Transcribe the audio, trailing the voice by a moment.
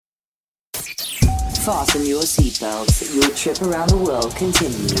Fasten your seatbelts. Your trip around the world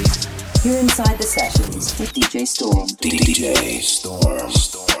continues. You're inside the sessions with DJ Storm. DJ Storm.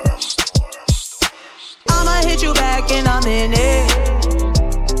 I'ma hit you back in a minute.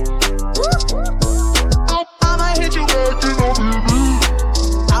 I'ma hit you back in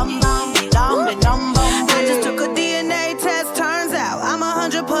a minute. I just took a DNA test. Turns out I'm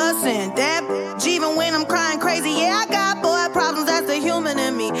 100% that. Even when I'm crying crazy, yeah, I got boy problems. That's the human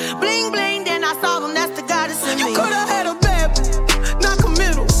in me. Bling bling, then I solve them. That's the goddess in me. You could've had a bad, not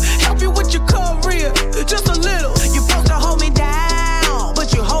committal. Help you with your career, just a little. You supposed to hold me down,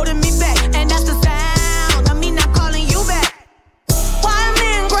 but you holding me back, and that's the sound of me not calling you back. Why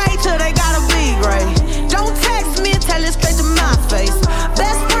men great till they gotta be great? Don't text me and tell it straight to my face.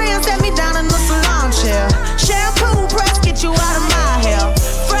 Best friend set me down in the salon chair. Shampoo press get you out of my hair.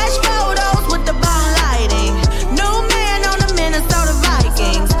 Fresh photos with the bomb lighting. New man on the Minnesota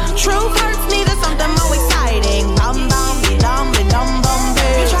Vikings. True first needed something more exciting. Bum bum dum dum bum.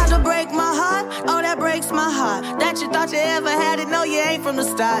 You tried to break my heart, oh that breaks my heart. That you thought you ever had it, no you ain't from the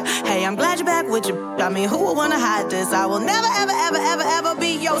start. Hey, I'm glad you're back with you. I mean, who would wanna hide this? I will never ever ever ever ever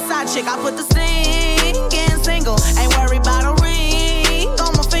be your side chick. I put the singing single, ain't worried about a ring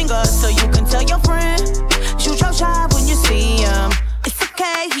on my finger, so you can tell your friend. Shoot your shot when you see him. It's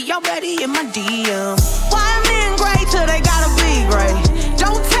okay, he already in my DM. Why men great till they gotta be great?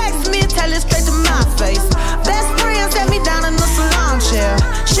 Don't text me and tell it straight to my face. Best friend set me down in the salon chair.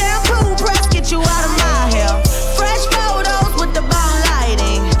 Shampoo press get you out of my hair. Fresh photos with the bomb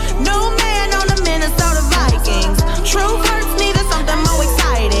lighting. New man on the Minnesota Vikings. True first needed something more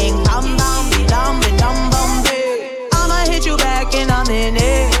exciting. Bum bum dum dum bum. I'ma hit you back in a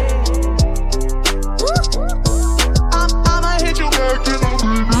minute. I'ma hit you back in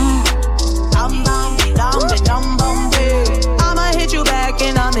a minute. Bum bum dum bum. I'ma hit you back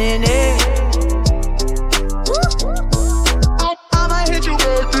in a minute. I'ma hit you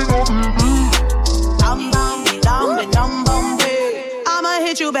back in a minute. Bum dum bum. I'ma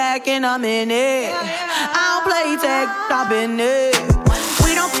hit you back in a minute. I don't play tag, I've been there.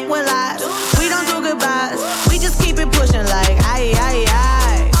 We don't f with lies, we don't do goodbyes. We just keep it pushing like aye, aye,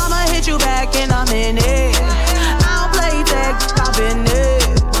 aye. I'ma hit you back in a minute. I don't play tag, I've been there.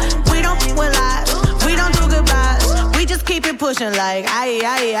 We don't f with lies, we don't do goodbyes. We just keep it pushing like aye,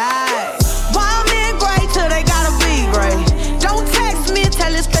 aye, aye. Wild men great till they gotta be great. Don't text me and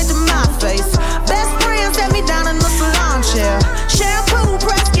tell it straight to my face. Best friend set me down in the salon chair. Shampoo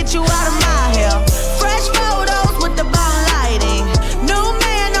press get you out of my hair. Fresh photos with the bomb lighting. New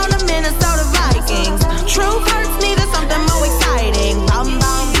man on the Minnesota Vikings. True first needed something more exciting. Bum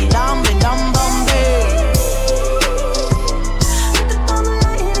bum dum dum bum.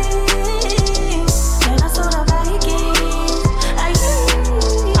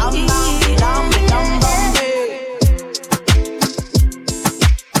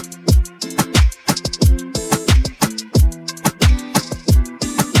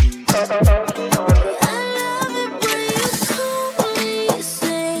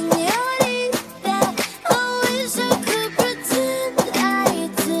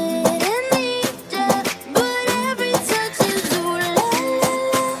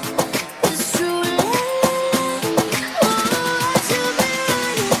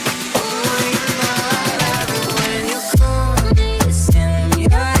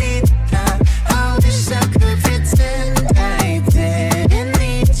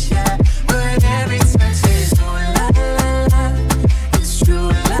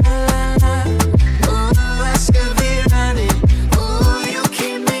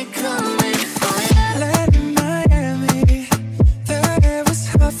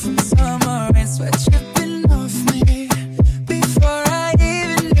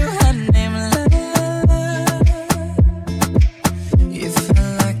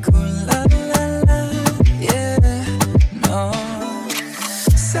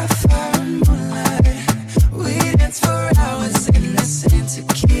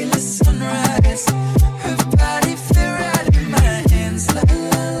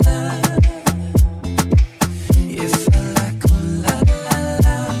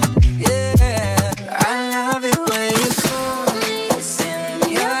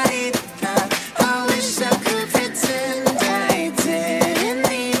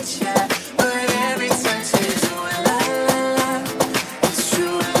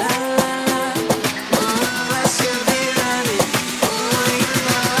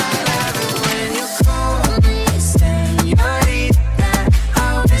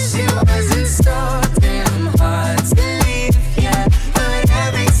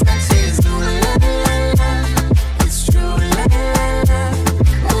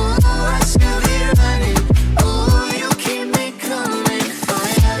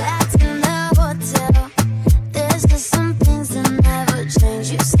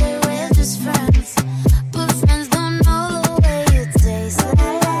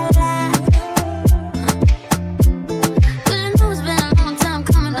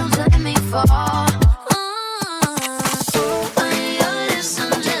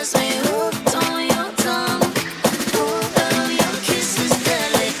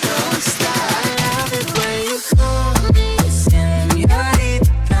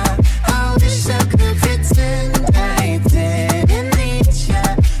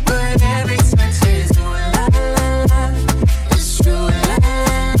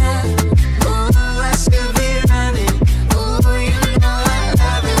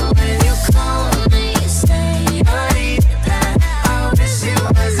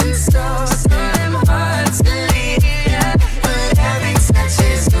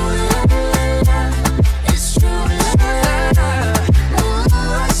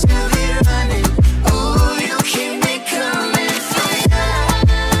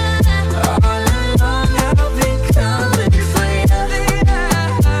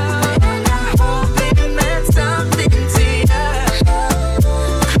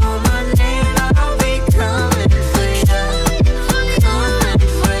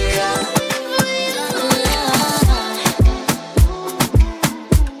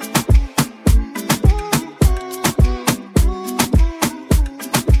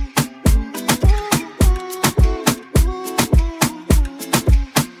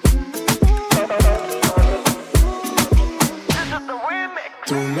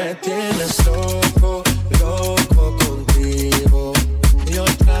 me tienes loco, loco contigo. Yo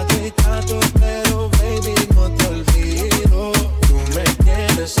trato y trato, pero baby no te olvido. Tú me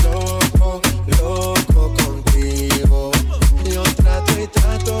tienes loco, loco contigo. Yo trato y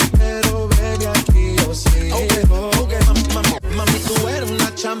trato, pero baby aquí yo sigo. Okay. Mami, tú eres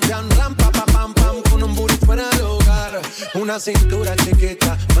una champion, rampa, pa, pam, pam, con un booty fuera del hogar. Una cintura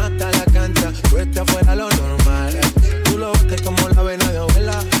chiquita, mata la cancha, tú estás fuera lo normal. Tú lo ves como la vena de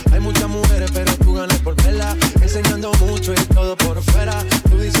abuela. Hay muchas mujeres, pero tú ganas por verla. Enseñando mucho y todo por fuera.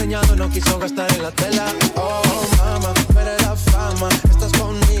 Tu diseñador no quiso gastar en la tela. Oh, mama, tú eres la fama. Estás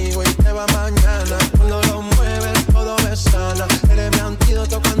conmigo y te va mañana. Cuando lo mueves, todo me sana. Eres mi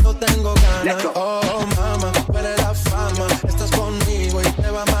antídoto cuando tengo ganas. Oh, mama, tú eres la fama. Estás conmigo y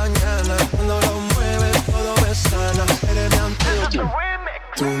te va mañana. Cuando lo mueves, todo me sana. Eres mi antídoto.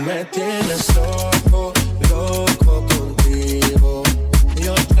 Tú me tienes loco, loco contigo.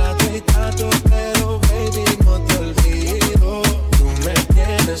 Yo trato y trato, pero baby no te olvido. Tú me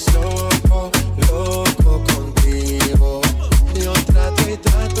tienes loco, loco contigo. Yo trato y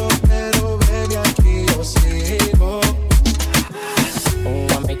trato, pero baby aquí yo sigo. Oh,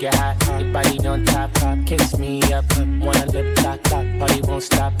 I make it hot, your body on top, top. Kiss me up, wanna lip lock, lock. Party won't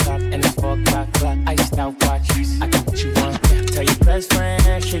stop, top. And it's 4 o'clock, clock. Iced out watch, I got what you want. Tell your best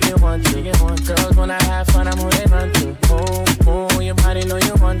friend, she get one, two. Girls when I have fun, I'm who they run to. Move, move, your body know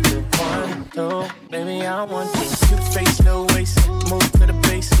you want to. 1, 2, baby, I want to. Cute face, no waist, move to the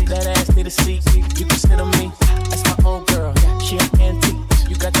base. That ass need a seat, you can sit on me. That's my old girl, she an antique.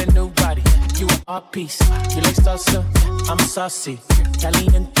 You got that new body, you an art piece. You like salsa, I'm saucy.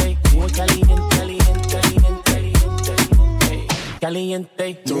 Caliente, muy caliente, caliente, caliente, caliente,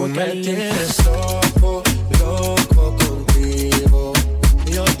 caliente. Tú me tienes loco, loco contigo.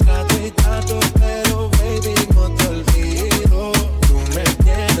 Yo trato y trato, pero baby no te olvido. Tú me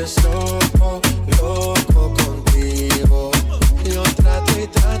tienes loco, loco contigo. Yo trato y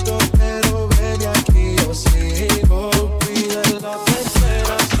trato, pero baby aquí yo sigo. Pide lo que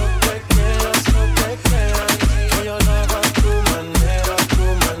quieras, lo que quieras, lo que quieras. Yo lo hago a tu manera, tu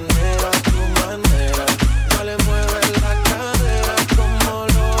manera, tu manera. Dale, mueve la cadera como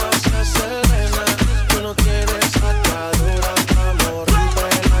lo hace Selena. Tú no tienes atadura, vamos, rompe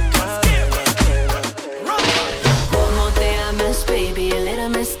la cadera. Como te amas, baby, a little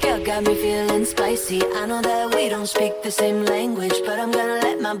Miss Girl got me feeling spicy. I know that we don't speak the same language, but I'm gonna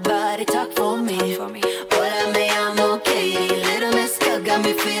let my body talk for me. Hola, me llamo Katie, little Miss Girl got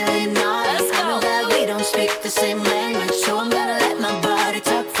me feeling naughty. I know that we don't speak the same language, so I'm gonna let my body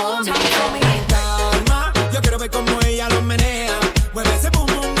talk for me. Calma, yo quiero ver cómo ella lo menea. Mueve ese pum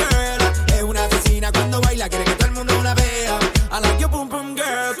pum girl. Es una asesina cuando baila, quiere que todo el mundo la vea. I like your pum pum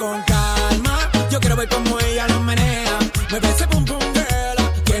girl. Con calma, yo quiero ver cómo ella lo menea. Mueve ese pum pum girl.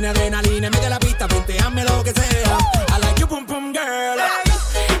 Tiene adrenalina, mete la pista, ponteame lo que sea. I like your pum pum girl.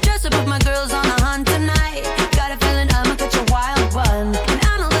 Just to put my girls on the hunt tonight. Got a feeling I'ma catch a wild one. And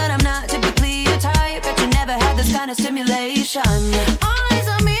I know that I'm not typically your type, but you never had this kind of stimulation. All eyes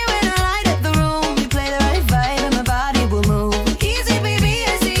on me when I light up the room. We play the right vibe and my body will move. Easy, baby,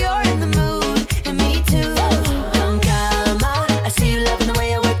 I see you're in the mood, and me too. Con calma, I see you loving the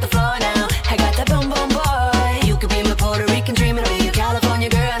way I work the floor now. I got that boom boom boy. You could be my Puerto Rican dream, and I'll be your California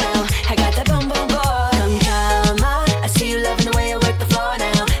girl now. I got that boom boom boy. Con calma, I see you loving the way I work the floor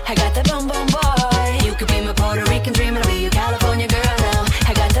now. I got that boom boom boy. You could be my Puerto Rican dream, and I'll be your California girl now.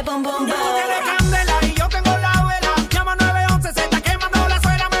 I got that boom boom boy. Tiene candela y yo tengo la vela. Llama 911, se está quemando la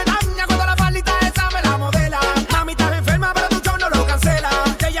suela. Me daña cuando la faldita esa me la modela. Mami, estás enferma, pero tu show no lo cancela.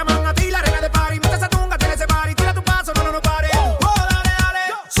 Te llaman a ti, la reina de party. Mete esa tunga, te ese party. Tira tu paso, no, no, no pare. Oh, dale, dale.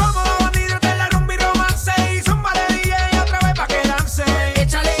 Somos los bandidos de la rumba y romance. Y zúmbale DJ otra vez pa' que dance.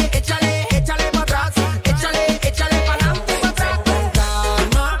 Échale, échale, échale pa' atrás. Échale, échale pa' adelante, pa' atrás. Con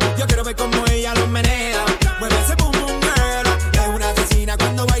calma, yo quiero ver cómo ella lo menea. Mueve ese pum pum girl. Es una asesina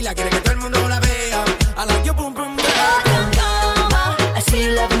cuando baila, quiere que todo el mundo la vea. I like your pum pum girl. Con calma, I see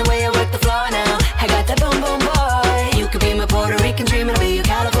you loving the way I work the floor now. I got that boom boom boy. You could be my Puerto Rican dream, and I'll be your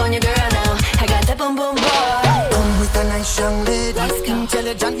California girl now. I got that boom boom boy. Come with a nice young lady. Let's go.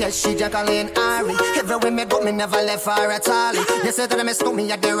 Intelligent, yes, she Jacqueline Ari. Everywhere me go, me never left her at all. You say that I miss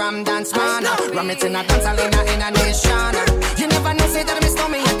me at the Ram Dance Man. Ram it in a dance hall in a nation. You never know, say that I miss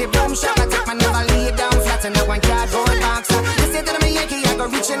me at the boom shop. I take my never lay down flat in a one cardboard box. You say that I'm a Yankee, I go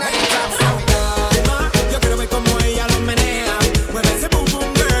reaching out the top. Calma, yo quiero ver cómo ella lo menea. Mueve ese pum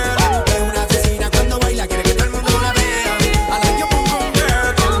pum girl. Es una asesina cuando baila, quiere que todo el mundo la vea. I like your pum pum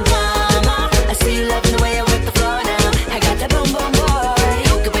girl. Con calma, I see you loving the way I work the floor now. I got that boom boom boy.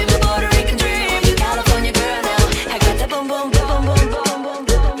 You could be my Puerto Rican dream, you California girl now. I got that boom boom boom boom boom boom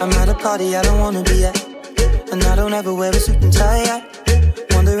boom. party I don't wanna be at, and I don't ever wear a suit and tie yet.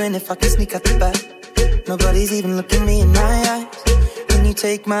 Wondering if I can sneak out the back. Nobody's even looking me in my eyes. When you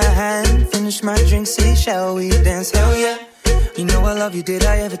take my hand, finish my drink, say shall we dance? Hell yeah. You know I love you, did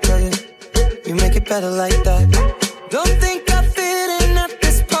I ever tell you? You make it better like that. Don't think I fit in at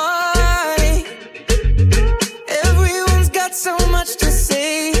this party. Everyone's got so much to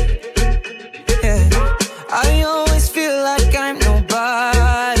say. Yeah, I always feel like I'm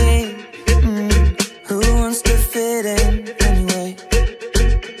nobody. Who wants to fit in anyway?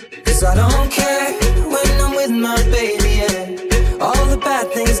 'Cause I don't care when I'm with my baby, yeah. All the bad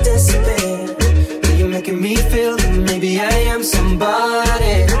things disappear. You're making me feel that maybe I am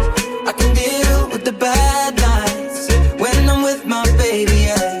somebody. I can deal with the bad nights when I'm with my baby,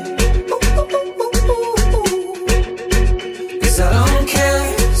 yeah. 'Cause I don't care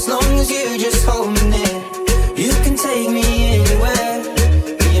as long as you just hold me near. You can take me anywhere.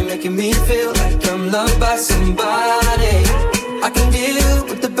 You're making me feel like I'm loved by somebody. I can deal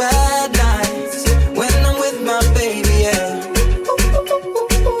with the bad nights when I'm with my baby, yeah.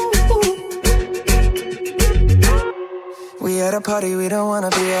 We at a party we don't wanna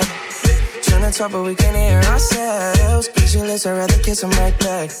be at. Trying to talk but we can't hear ourselves. Pictureless, I'd rather kiss them right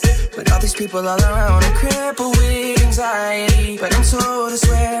back. With all these people all around, I'm crippled with anxiety. But I'm told it's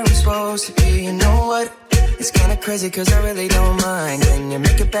where I'm supposed to be. You know what? It's kinda crazy 'cause I really don't mind. Can you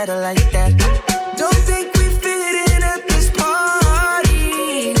make it better like that? Don't think we fit in at this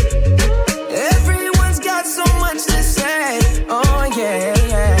party. Everyone's got so much to say. Oh yeah,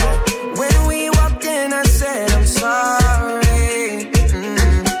 yeah. When we walked in I said I'm sorry.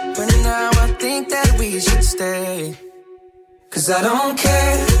 But now I think that we should stay. 'Cause I don't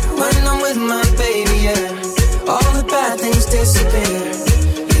care when I'm with my baby, yeah. All the bad things disappear.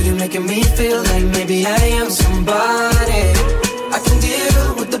 You're making me feel like maybe I am somebody. I can deal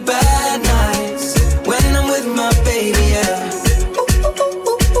with the bad nights when I'm with my baby, yeah.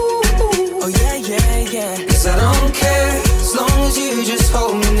 Oh yeah, yeah, yeah. 'Cause I don't care as long as you just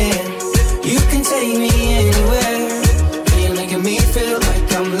hold me near. You can take me anywhere. You're making me feel like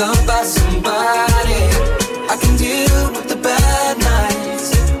I'm loved by somebody. I can deal with the bad nights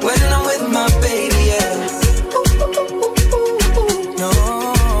when I'm with my baby, yeah. No,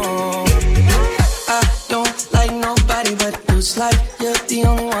 I don't like nobody but you. It's like you're the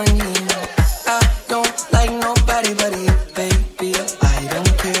only one here. I don't like nobody but you, baby. I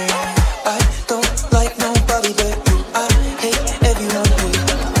don't care. I don't like nobody but you. I hate everyone here.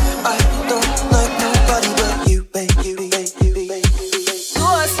 I don't like nobody but you, baby.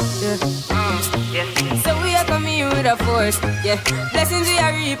 So we are coming with a force, yeah. Blessings we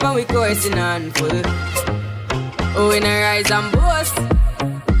are reap and we coursing on full. Oh, we not rise and boast.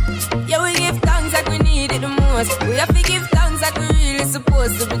 Yeah, we give thanks like we need it the most. We have to give thanks like we really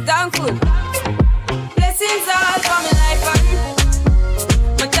supposed to be thankful. Blessings all for my life and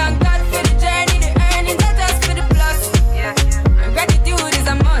my thank God for the journey, the earnings, not just for the plus. Yeah. And gratitude is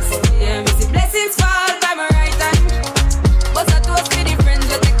a must. Yeah, me see blessings fall by my right hand. But I toast for the friends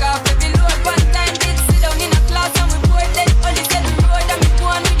we take off every load. One time did sit down in a class and we poured then only said the road and me go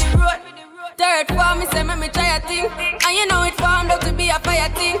on with the road. Third form, me say me try a thing. And you know it formed out to be a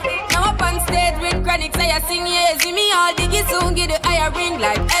fire thing. Now up on stage with chronic say I sing. Yeah, see me all diggy soon get the higher ring.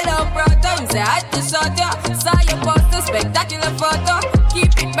 Like hello brother, him say I just shot ya. Saw your poster, spectacular photo.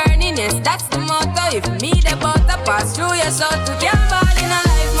 Keep it burning, yes that's the motto. If me the butter pass through your soul to get ball in a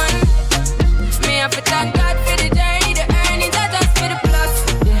life man. Me have to thank God for the journey, the earnings, not just for the plus.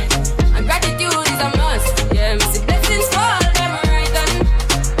 Yeah. And gratitude is a must. Yeah, me see blessings fall by my right hand.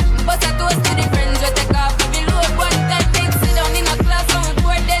 But I toast to the friends we take off every load. One time they sit down in a class and we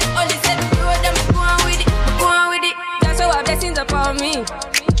poured then only said the road and me go on with it, go on with it. Just show our blessings upon me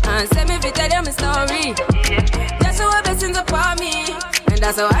and send me to tell them a story. Just show our blessings upon me. And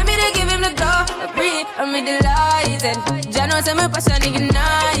that's how I made to give him the glory. I'm me delighted. Jah knows say my passion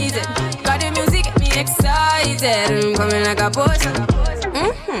ignited. Got the music get me excited. I'm coming like a potion.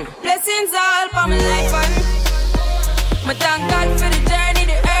 Blessings all for my life and my thank God for the journey,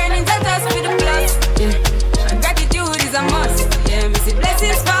 the earnings, not just for the plus. Yeah. And gratitude is a must. Yeah, me see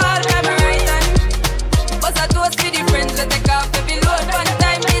blessings fall by my right hand. But I toast for the friends that take off every load. One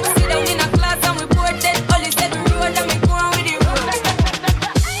time did sit down in a class and we poured then only said the road and me go on with the road.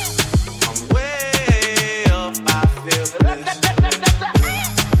 I'm way up, I feel blessed.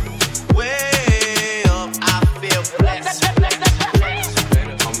 Way up, I feel blessed.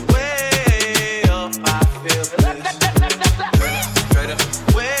 I'm way up,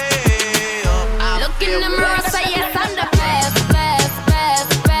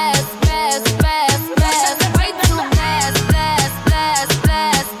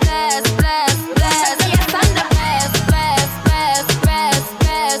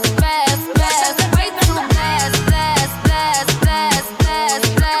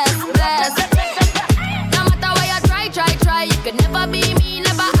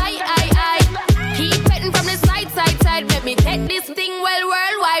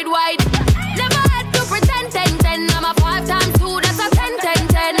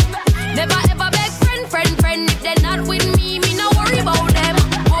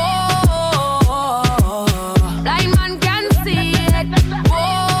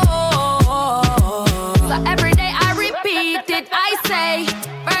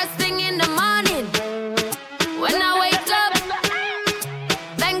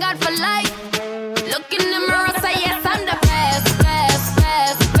 God for life. Look in the mirror, say yes, I'm the best, best,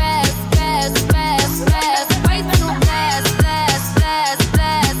 best, best, best, best, best. Way too best, best, best,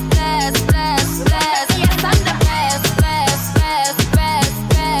 best, best, best, best. Yes, I'm the best, best, best, best,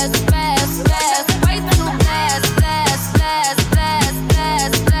 best, best, best. Way too best, best, best, best,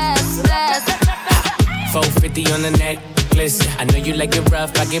 best, best, best. 450 on the necklace. I know you like it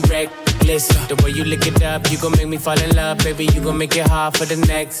rough, I get reckless. The way you lick it up, you gon' make me fall in love, baby. You gon' make it hard for the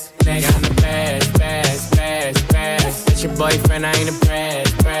next. Yeah, I'm the best, best, best, best. It's your boyfriend, I ain't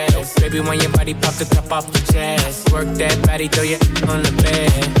impressed. Baby, when your body pop the top off the chest, work that body, throw your on the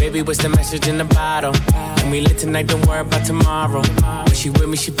bed. Baby, what's the message in the bottle? And we lit tonight, don't worry about tomorrow. When she with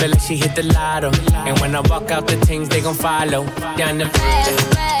me, she feel like she hit the lotto. And when I walk out, the things they gon' follow. Down the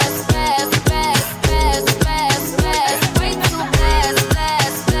best, best, best, best, best, best, best. Way too best,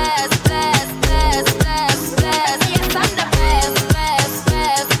 best, best, best, best, best, best. Yes, I'm the best, best,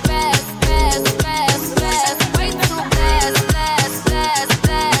 best, best, best, best, best. Way too best, best, best,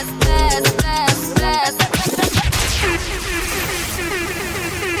 best, best, best, best.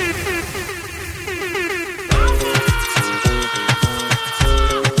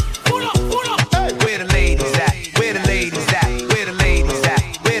 Where the ladies at? Where the ladies at? Where the ladies at?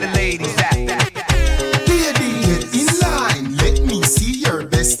 Where the ladies at? Baby, get in line. Let me see your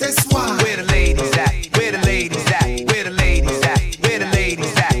bestest one. Where the ladies at? Where the ladies at? Where the ladies at? Where the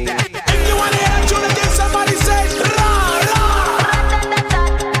ladies at? If you wanna hear a tune again, somebody say ra ra.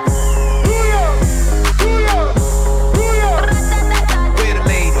 Where the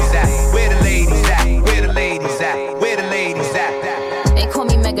ladies at? Where the ladies at? Where the ladies at? Where the ladies at? They call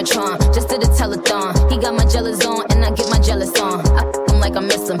me Megatron, just did a telethon. He got my jealous on, and I get my jealous on. I him like I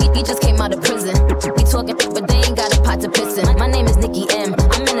miss him. He just came out of prison. We talking, but they ain't got a pot to piss in. My name is Nikki M.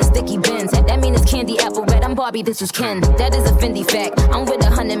 I'm in a sticky Benz. That mean it's candy apple red. I'm Barbie, this is Ken. That is a Fendi fact. I'm with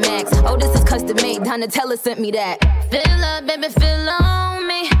 100 max. Oh, this is custom made. Donatella sent me that. Fill up, baby, fill on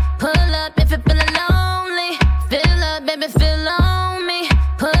me. Pull up if you're feeling lonely. Fill up, baby, fill on me.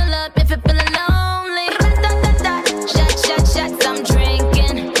 Pull up if you're feeling lonely. Shot, shot, shots, I'm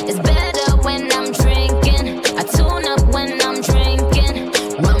drinking. It's better when I'm drinking. I tune up when I'm drinking.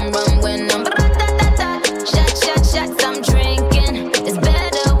 Rum, rum when I'm shot, shot, shots, I'm drinking. It's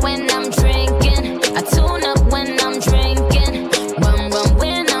better when I'm drinking. I tune up when I'm drinking. Rum, rum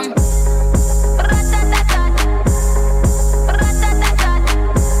when I'm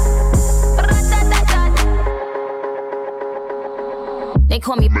They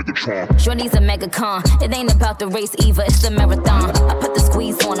call me Megatron. Shorty's a megacon. It ain't about the race either, it's the marathon. I put the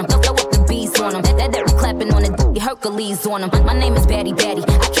squeeze on him, throw up the bees on him. That clapping on the Hercules on him. My name is Batty Batty.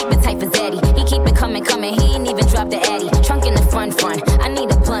 I keep it tight for Zaddy. He keep it coming, coming. He ain't even dropped the Addy. Trunk in the front. I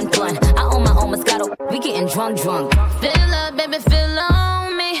need a blunt. I own my own Moscato. We getting drunk. Fill up, baby, fill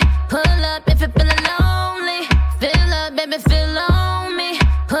on me. Pull up if you're feeling lonely. Fill up, baby, fill on me.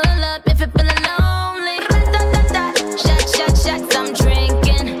 Pull up if you're feeling lonely. Shot, shot, shots, I'm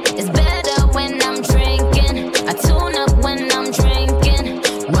drinking. It's better when I'm drinking. I tune up when I'm drinking.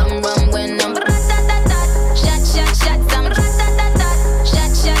 Rum, rum when I'm shot, shot, shots, I'm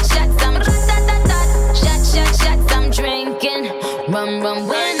shot, shot, shots, I'm shot, shot, shots, I'm drinking. Rum, rum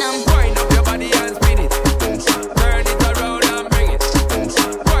when I'm Wind up your body and spin it. Turn it around and bring it.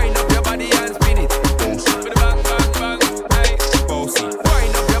 Wind up your body and spin it. With a bang, bang, bang, hey. Bossy.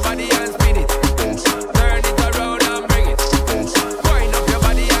 Wind up your body and spin it. Turn it around and bring it. Wind up your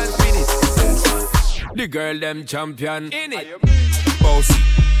body and spin it. The girl them champion in it. Bossy,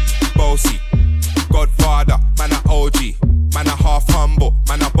 bossy, Godfather, man a OG, man a half humble,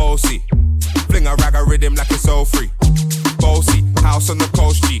 man a bossy. Fling a rag a rhythm like it's all free. Bossy, house on the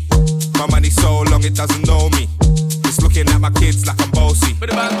coast G. My money so long it doesn't know me. It's looking at my kids like I'm bossy.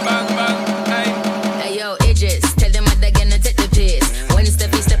 With a bang, bang, bang, hey. Hey yo, Idris, tell them what they're gonna take the piss. When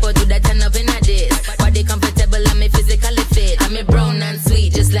step out, do that turn up in a diss. Body comfortable, I'm physically fit. I'm brown and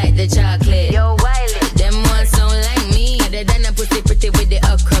sweet, just like the chocolate. Yo, Wiley, them ones sound like me. They done a pussy pretty with the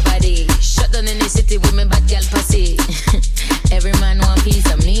okra body. Shut down in the city with me bad girl pussy. Every man want piece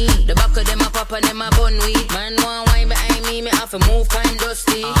of me. The back of them a pop and them a bun weed. Man want wine behind me have to move kind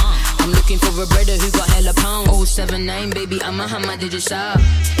dusty. I'm looking for a brother who got hella pound. 079, baby, I'm a hammer, did you shop?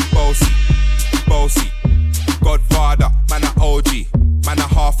 Bossy, bossy, Godfather, man a OG, man a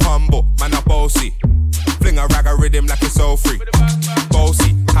half humble, man a bossy. Fling a rag a rhythm like it's all free.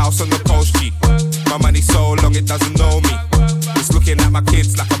 Bossy, house on the coast G. My money so long it doesn't know me. It's looking at my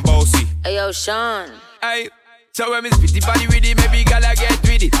kids like I'm bossy. Hey yo, Shawn. Hey, so when me spitty body with it, maybe gala get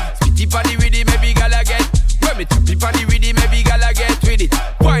with it. Spitty body with it, maybe gala get. When me tappy body with it, maybe gala get with it.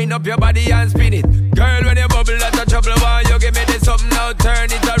 Wind up your body and spin it. Girl, when you bubble, that's a trouble. Why you give me this something now? Turn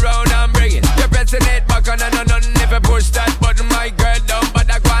it around.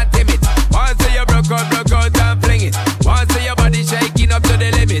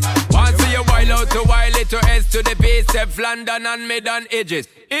 London and mid on edges.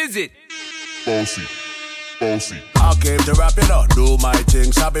 Is it? Bossy, bossy. I came to rap it up, do my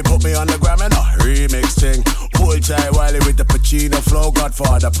thing. Sabi put me on the gram and a remix thing. Pull tight Wiley with the Pacino flow.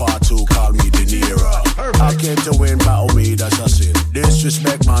 Godfather part 2, call me De Niro. I came to win, battle me, that's a sin.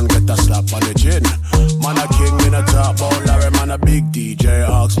 Disrespect, man, get a slap on the chin. Man a king in a top ball, Larry, man a big DJ,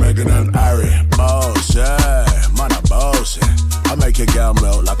 Ox, Megan and Harry. Boss, yeah, man a boss. I make your girl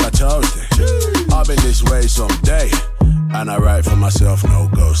melt like a toasty. I'll be this way someday, and I write for myself, no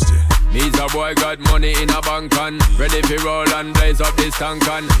ghosting. Me's a boy got money in a bank on, ready for roll and blaze up this tank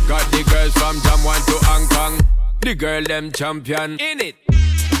on. Got the girls from Jamwan to Hong Kong, the girl them champion. In it.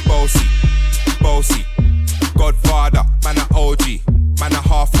 Bossy, bossy. Godfather, man a OG. Man a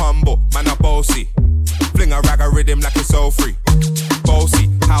half humble, man a bossy. Fling a rag a rhythm like it's all free. Bossy,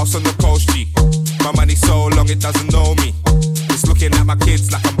 house on the coast G. My money so long it doesn't know me. It's looking at my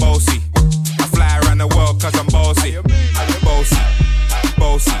kids like I'm bossy. I fly around the world cause I'm bossy. Bossy,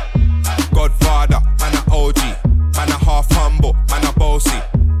 bossy. Godfather, man a OG. Man a half humble, man a bossy.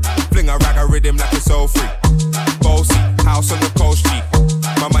 Fling a rag a rhythm like it's all free. Bossy, house on the coast G.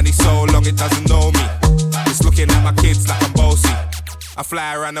 My money so long it doesn't know me. It's looking at my kids like I'm bossy. I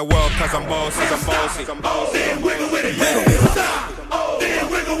fly around the world cause I'm bossy, I'm bossy, I'm bossy. Then wiggle with it, wiggle, stop. Then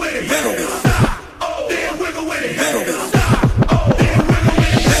wiggle with it, wiggle, stop. Then wiggle with it, wiggle, stop. Then wiggle with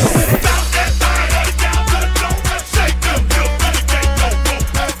it, wiggle. Bounce that thing, let it down to the floor. Shake them hips, let it get no more.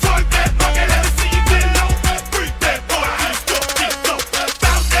 Twerk that monkey, let me see you get low. Freak that boy, keep slow.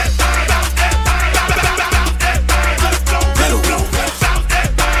 Bounce that thing, bounce that thing, bounce that thing to the floor. Bounce that thing,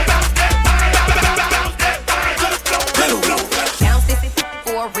 bounce that thing, bounce that thing to the floor. Bounce this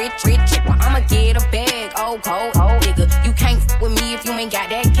for a rich, well, I'ma get a bag, cold, nigga. You can't f with me if you ain't got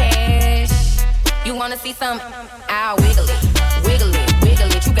that cash. You wanna see some? I'll wiggle it, wiggle it,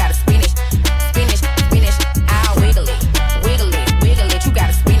 wiggle it. You gotta spin it, spin it, spin it. I'll wiggle it, wiggle it, wiggle it. You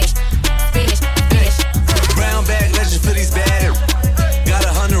gotta spin it, spin it, spin it. Brown bag legend for these bad. Got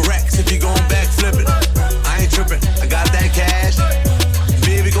 100 racks if you gon' back flip it. I ain't tripping, I got that cash.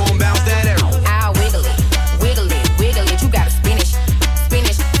 Baby gon' bounce that arrow. I'll wiggle it, wiggle it, wiggle it. You gotta spin it, spin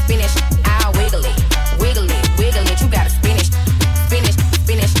it, spin it. I'll wiggle it, wiggle it, wiggle it. You gotta spin it, spin it,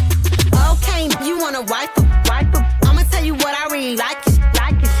 spin it. Okay, you wanna wipe up, I'ma tell you what I really like it.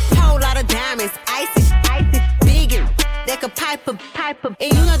 Whole lot of diamonds, icy, bigger. That could pipe up.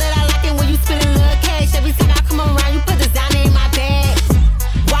 And you know that I like it when you spend a little cash. Every time I come around, you put designer in my bag.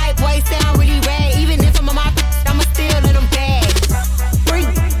 White boys sound really rad. Even if I'm on my I'ma still let them bag. Free.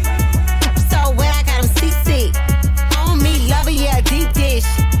 So when I got them sick. On me, love it, yeah, deep dish.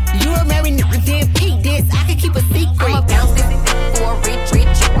 You a married nigga, then peak this. I can keep a secret. I'ma bounce this for a rich,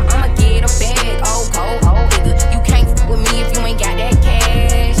 I'ma get a bag, cold, nigga. You can't f with me if you ain't got that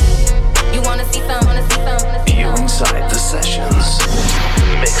cash. You wanna see some, You inside the sessions.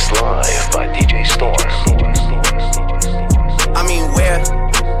 Mixed live by DJ Storm. I mean, where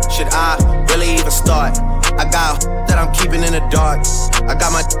should I really even start? I got that I'm keeping in the dark. I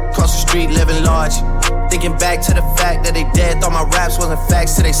got my across the street living large. Thinking back to the fact that they dead, thought my raps wasn't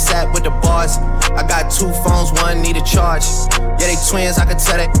facts till they sat with the bars. I got 2 phones, one need a charge. Yeah, they twins, I could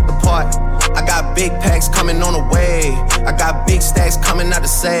tell they apart. I got big packs coming on the way. I got big stacks coming out to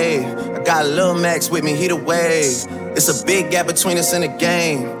save. I got Lil Max with me, he the wave. It's a big gap between us in the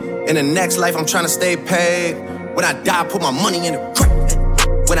game. In the next life, I'm trying to stay paid. When I die, put my money in the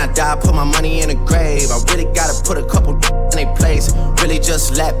grave. When I die, put my money in the grave. I really gotta put a couple in their place. Really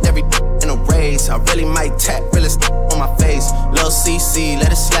just lapped every in a race. I really might tap realist on my face. Lil CC,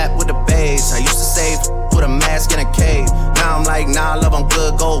 let it slap with the bass. I used to save with a mask in a cave. Now I'm like, nah, love, I'm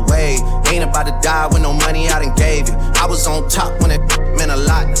good, go away. Ain't about to die with no money I done gave you. I was on top when it meant a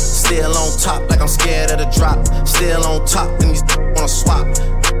lot. Still on top like I'm scared of the drop. Still on top and these wanna swap.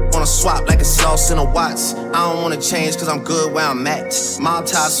 Wanna swap like it's lost in a watts. I don't wanna change cause I'm good where I'm at. Mob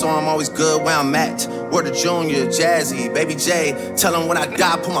tie, so I'm always good where I'm at. Word to Junior, Jazzy, Baby J. Tell them when I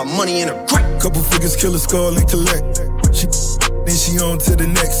die, put my money in a crack. Couple figures, kill a skull and collect. She then she on to the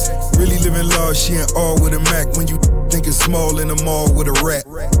next. Really living large, she ain't all with a Mac. When you think it's small in the mall with a rat.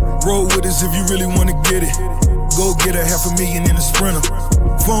 Roll with us if you really wanna get it. Go get a $500,000 in a Sprinter.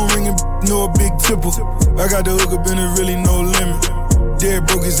 Phone ringing, no a big tipple. I got the hook up and it really no limit. Dead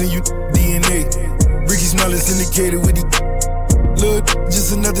broke is in you DNA. Ricky Smile is indicated with the look,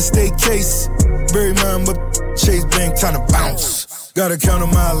 just another state case. Bury mine, but Chase Bank time to bounce. Gotta count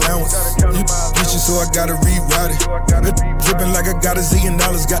on my allowance. You bitches, so I gotta rewrite it. Dripping like I got $1 zillion.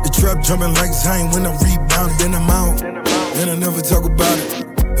 Got the trap jumping like Zane when I'm rebounding. Then I'm out, and I never talk about it.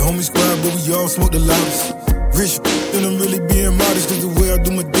 The homie squad, but we all smoke the loudest. Rich, and I'm really being modest. Cause the way I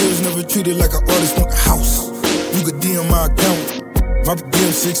do my deals, never treated like an artist. Want the house. You could DM my account. My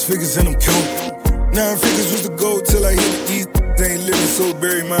DM 6 figures and I'm counting. 9 figures was the goal till I hit these. They ain't living, so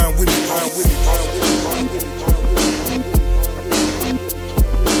bury mine with me.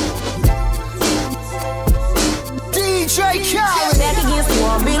 DJ Khalid. Back against the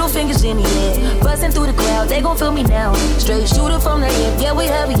wall, middle fingers in the air. Busting through the crowd, they gon' feel me now. Straight shooter from the hip, yeah, we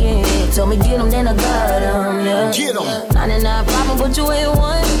heavy in it. Told me get them, then I got them, yeah. Get them. 99 problem, but you ain't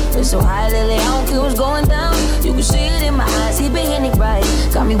one. It's so high lately, I don't care what's going down. You can see it in my eyes, he been hitting it right.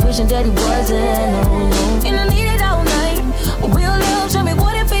 Got me wishing that he wasn't, and I need it all night. Real love, show me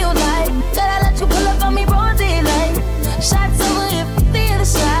what it feels like. Gotta let you pull up on me, broad daylight. Shots over if the other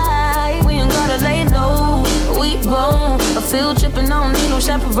side. We ain't gotta lay low, we grown. A field trip and I don't need no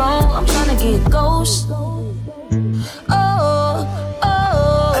chaperone. I'm tryna get ghost.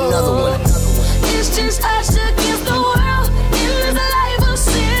 Another one. It's just us against the world. It is a life of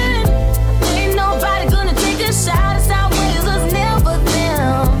sin. Ain't nobody gonna take a shot. It's our ways, us never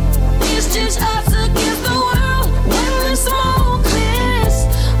them. It's just us against the world. When the smoke clears,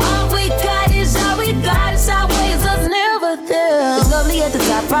 all we got is all we got. It's our ways, us never them. It's lovely at the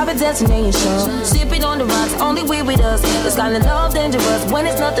top, private destination. Sipping on the rocks, only we with us. This kind of love dangerous when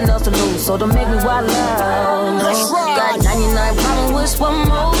it's nothing else to lose. So don't make me wild out. Got 99 problems, wish one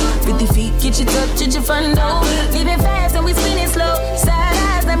more. 50 feet, get your touch at your front door. Living fast and we spinning slow. Side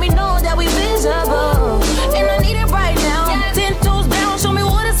eyes, let me know that we visible. And I need it right now. 10 toes down, show me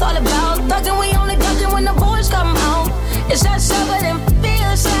what it's all about. Thuggin', we only duckin' when the boys come out. It's just shoving and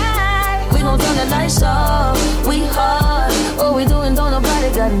feel shy. We gon' turn the lights off. We hard. What we doing, don't nobody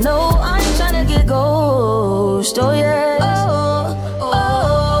gotta know. I ain't tryna get ghost. Oh yeah.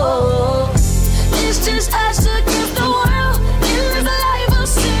 It's just us against the world. It is a life of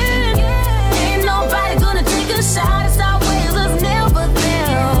sin. Ain't nobody gonna take a shot. It's our ways, us never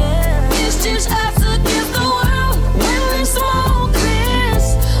them. It's just us against the world. When the smoke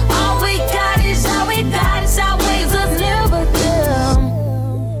clears, all we got is all we got. It's our ways, us never them.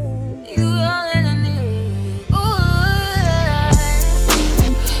 You all that I need. Ooh.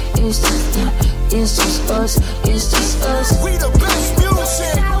 It's just us. It's just us. We the best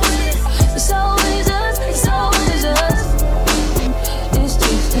music. So is us. So is us.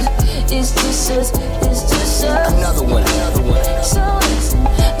 It's just us. It's just us. Another one. So is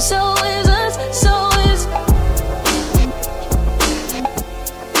us. So is.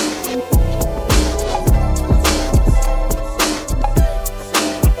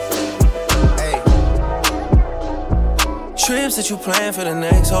 Hey. Trips that you plan for the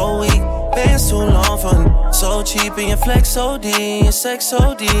next whole week. Bands too long for so cheap and your flex OD and sex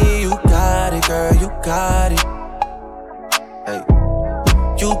OD. You got it, girl, you got it. Hey,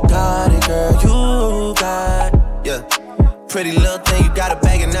 you got it, girl, you got it. Yeah, pretty little thing, you got a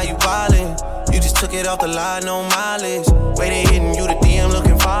bag and now you wildin'. You just took it off the line, no mileage. Waiting, hitting you the DM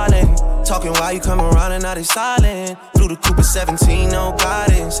looking violent. Talking while you come around and now they silent. Blew the coupe at 17, no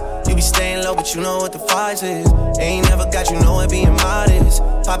guidance. You be staying low, but you know what the price is. Ain't never got you know it being modest.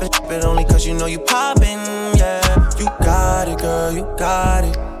 Poppin' but only cause you know you poppin', yeah. You got it, girl, you got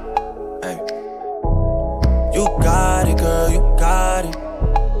it. Hey. You got it, girl, you got it.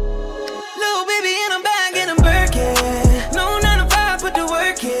 Little baby and I'm back and I'm Birkin. No 9 to 5, put the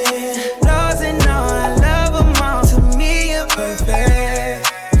work in. Laws and all, I love them all. To me, you're perfect.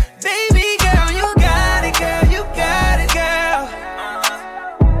 Baby girl, you got it, girl, you got it, girl.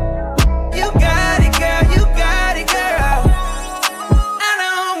 You got it, girl, you got it, girl. I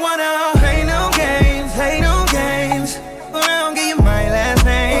don't wanna play no games, but I don't give you my last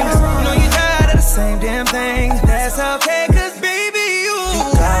name. You know you tired of the same damn thing. That's okay, cause baby, you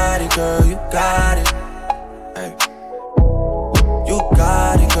got it, girl, you got it. Hey. You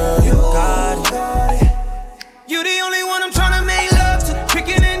got it, girl, you got it. You the only one I'm tryna make love to,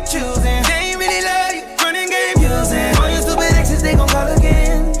 picking and choosing. They ain't really love you, running game using. All your stupid exes, they gon' call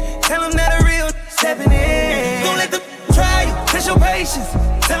again. Tell them that a real stepping in. Don't let them try you, test your patience.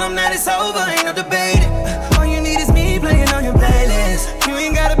 Tell them that it's over, ain't no debating. All you need is me playing on your playlist. You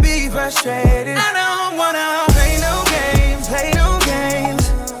ain't gotta be frustrated. I don't wanna play no games,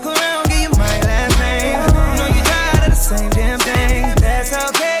 Go around, give you my last name. You know you tired of the same damn thing. That's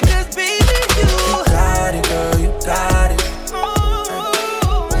okay, cause baby, you got it, girl, you got it.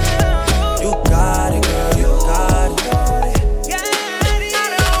 You got it, girl, you got it.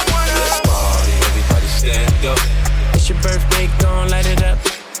 Let's party, everybody stand up. It's your birthday, gon' light it up.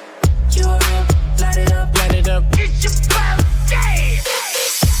 Light it up, light it up. It's your birthday.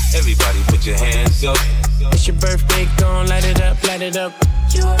 Everybody put your hands up. It's your birthday, gon' light it up, light it up.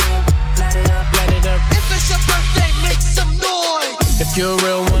 You a real, light it up, light it up. If it's your birthday, make some noise. If you're a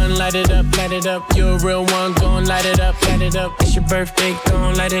real one, light it up, light it up. You're a real one, gon' light it up, light it up. It's your birthday,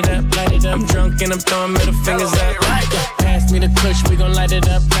 gon' light it up, light it up. I'm drunk and I'm throwing middle fingers up. Pass me the kush, we gon' light it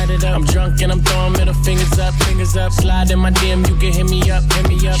up, light it up. I'm drunk and I'm throwing middle fingers up, fingers up. Slide in my DM, you can hit me up, hit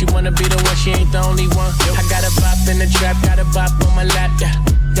me up. She wanna be the one, she ain't the only one. I got a bop in the trap, got a bop on my lap, yeah.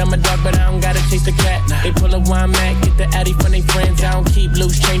 Got my dog, but I don't gotta chase the cat. They pull a wine mat, get the addy from they friends. I don't keep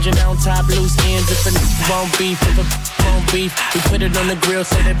loose, changing down top loose ends. If a won't beef, if a won't beef, we put it on the grill,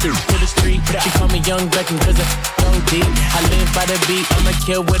 say that bitch to the street. She call me Young Beckham cause I go deep. I live by the beat, I'ma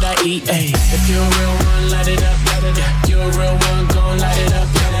kill what I eat. Ay. If you're a real one, light it up, light it up. You're a real one, gon' light it up,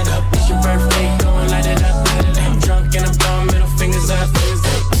 light it up. It's your birthday, gon' light it up, light it up. I'm drunk and I'm throwing middle fingers up, fingers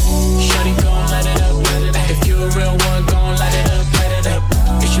up. Shorty gon' light it up, light it up. If you're a real one, gon' light it up, light it up.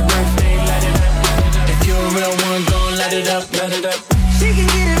 It's your birthday, light it up, light it up. If you're a real one, gon' light it up, light it up. She can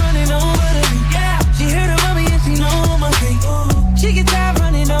get it running over the beat. Yeah. She heard about me and she know my thing. She get tired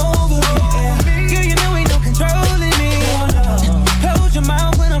running over me. Yeah. Girl, you know ain't no controlling me. Close your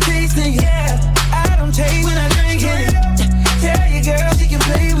mouth when I'm tasting you. Yeah. I don't chase when I drink it. Tell your girl she can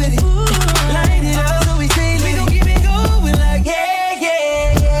play with it. Light it up so we stay lit. We gon' keep it going like yeah,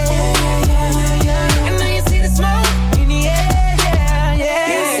 yeah, yeah, yeah. And now you see the smoke in the air.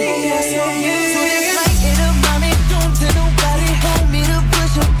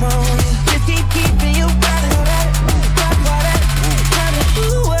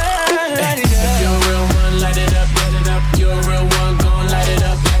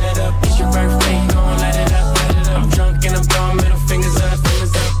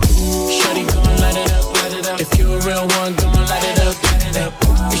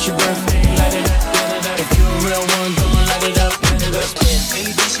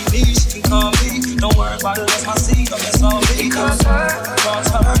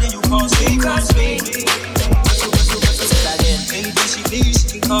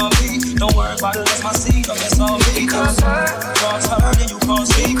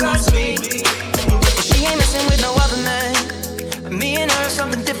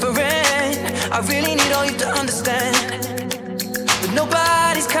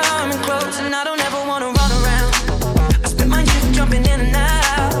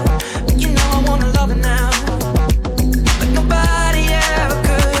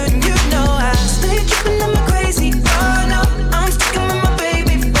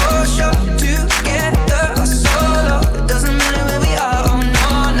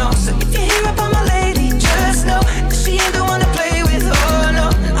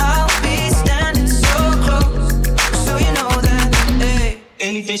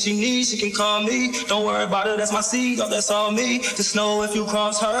 She needs, she can call me. Don't worry about it, that's my seed, oh, that's all me. Just know if you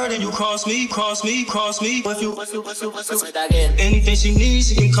cross her, then you cross me, cross me, cross me. If you anything she needs,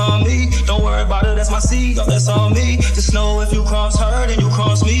 she can call me. Don't worry about it, that's my seed, oh, that's all me. Just know if you cross her, then you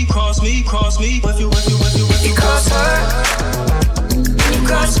cross me, cross me, cross me. If you cross her, then you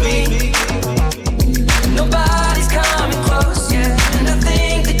cross me. Nobody's coming close, yeah. And I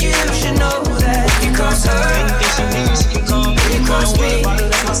think that you should know that if you cross her, anything she needs, she can call me, cross me.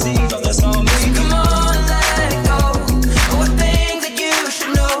 Come on, let it go. One thing that you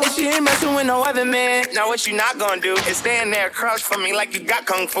should know. If she ain't messing with no other man, now what you not gonna do is stand there crouch for me like you got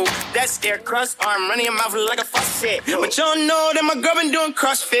kung fu. That stare crust arm running your mouth like a faucet. But you don't know that my girl been doing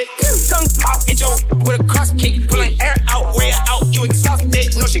CrossFit. Tongue pop, hit your with a cross kick, pulling air out, way out, you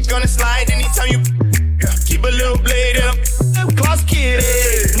exhausted. Know she gonna slide anytime you keep a little blade up. Class kid,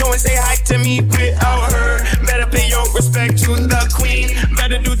 no one say hi to me without her. Better pay your respect to the queen.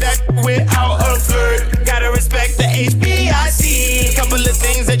 Better do that without a flirt. Gotta respect the HBIC. Couple of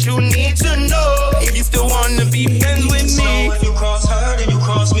things that you need to know if you still wanna be friends with me. So if you cross her, then you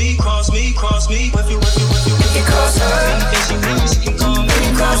cross me, cross me, cross me. If you cross her, anything she needs, she can call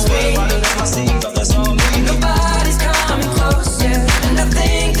me. Cross me, that's my seat, that's all me. Nobody's coming close, yeah. And I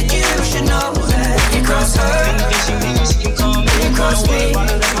think that you should know that if you cross her, anything she needs, she can call me. Cross me,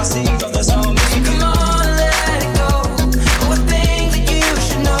 that's my seat, that's all me. Come on, let it go. One thing that you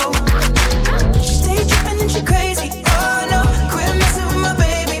should know.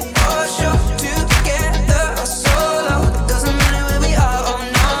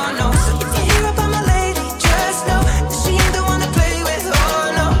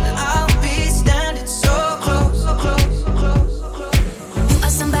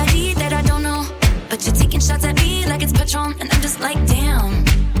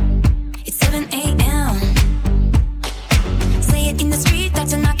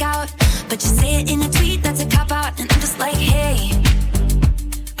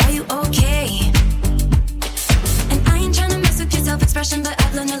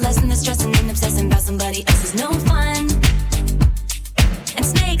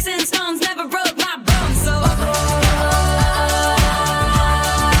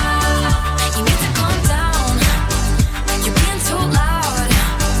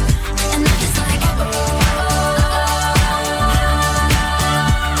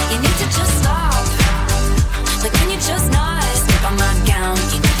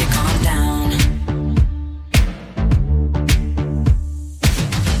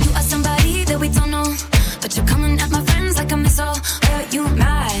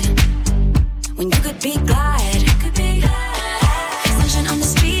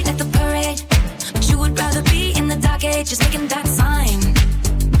 late, just making that sign.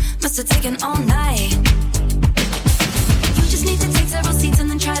 Must have taken all night. You just need to take several seats and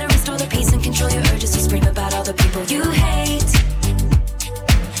then try to restore the peace and control your urges to scream about all the people you hate.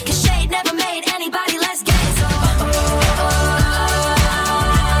 Cause shade never made anybody less gay, so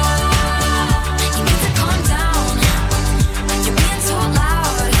you need to calm down. You're being too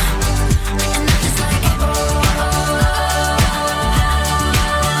loud. And I'm just like,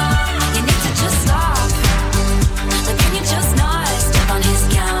 you need to just stop. Like, can you just not step on his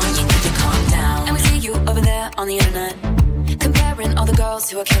gown? You need to calm down. And we see you over there on the internet, comparing all the girls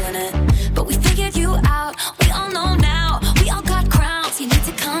who are killing it. But we figured you out, we all know now. We all got crowns, you need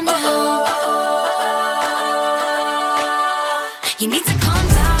to calm down. You need to calm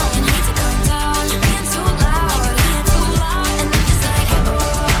down, you need to calm down. You're being too loud, you're being too loud. And I'm just like,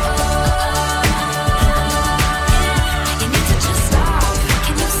 you need to just stop.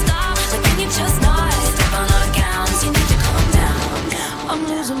 Can you stop? Like, can you just not step on our gowns? You need to calm down. I'm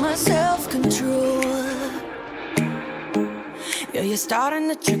losing my self-control. Yeah, you're starting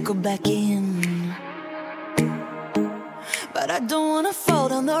to trickle back in. But I don't wanna fall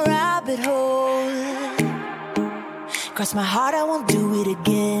down the rabbit hole. Cross my heart, I won't do it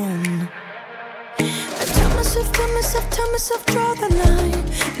again. I tell myself, draw the line.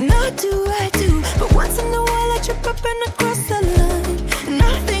 Not do I do, but once in a while I trip up and I cross the line. And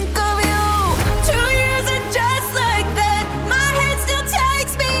I think of you. 2 years and just like that, my head still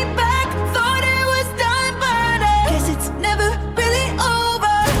takes me back. Thought it was done, but I guess it's never really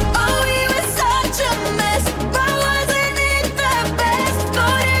over. Oh, we were such a mess, but wasn't it the best?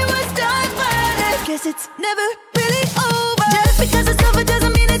 Thought it was done, but I guess it's never really over. Just because it's over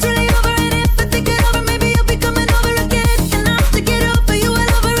doesn't mean it's really over. And if I think it over, maybe you'll be coming over again. And I have to get over you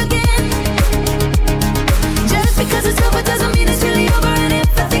all over again. Just because it's over doesn't mean it's really over. And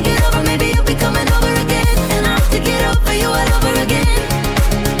if I think it over, maybe you'll be coming over again. And I have to get over you all over again.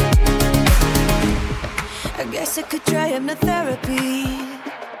 I guess I could try hypnotherapy.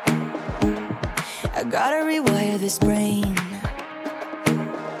 I gotta rewire this brain.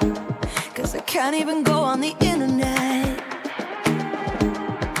 Cause I can't even go on the internet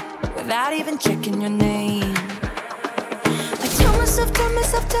without even checking your name. I tell myself,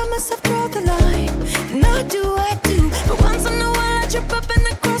 draw the line. Not do I do, but once in a while I trip up and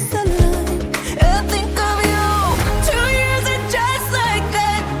I cross the line. I think of you. 2 years and just like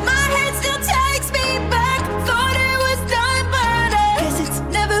that, my head still takes me back. Thought it was done, but I guess it's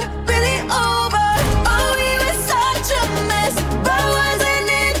never really over. Oh, we were such a mess, but wasn't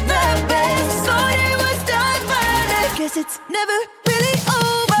it the best? Thought it was done, but I guess it's never really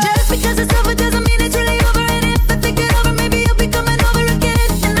over. Just because it's over doesn't mean it's really over. And if I think it over, maybe you'll be coming over again.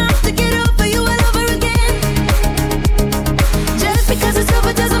 And I have to get over you all over again. Just because it's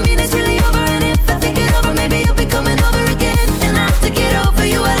over doesn't mean it's really over. And if I think it over, maybe you'll be coming over again. And I have to get over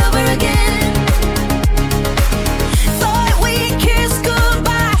you all over again. Thought we kissed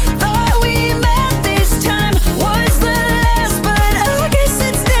goodbye, thought we met this time was the last, but I guess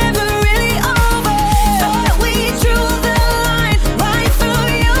it's never really over. Thought we drew the line right through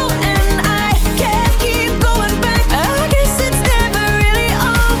you, and I can't keep going back. I guess it's never really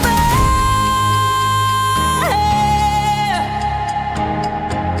over.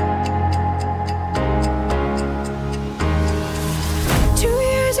 2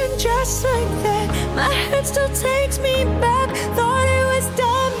 years and just like that, my head still takes me back. Thought it was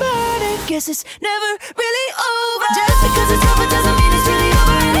done, but I guess it's never really over. Just because it's over doesn't mean it's really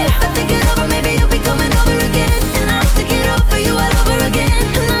over. And if I think it over, maybe you'll be coming over again. And I have to get over you all over again.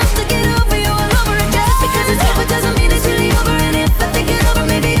 And I have to get over you all over again. Just because it's over doesn't mean it's really over. And if I think it over,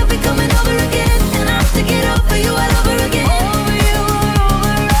 maybe you'll be coming over again. And I have to get over you all over again. Over you all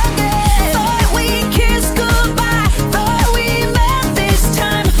over again. Thought we kissed goodbye, thought we met this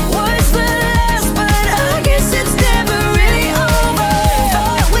time was the last, but I guess it's never really over.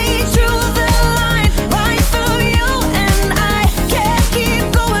 Thought we drew the line right through you, and I can't keep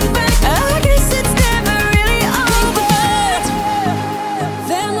going back. I guess it's never really over.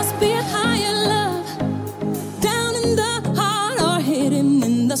 There must be a higher love down in the heart or hidden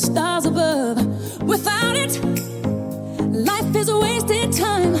in the stars above. Without it, life is a wasted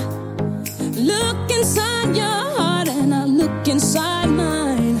time. Look inside your heart and I look inside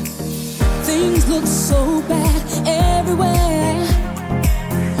mine. Things look so bad everywhere.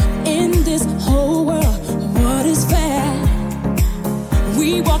 In this whole world, what is fair?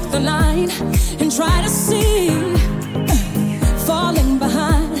 We walk the line and try to see, falling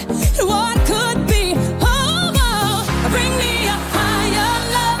behind what could be. Oh, oh, bring me a higher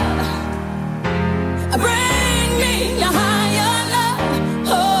love. Bring me a higher love.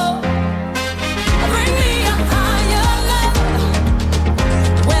 Oh, bring me a higher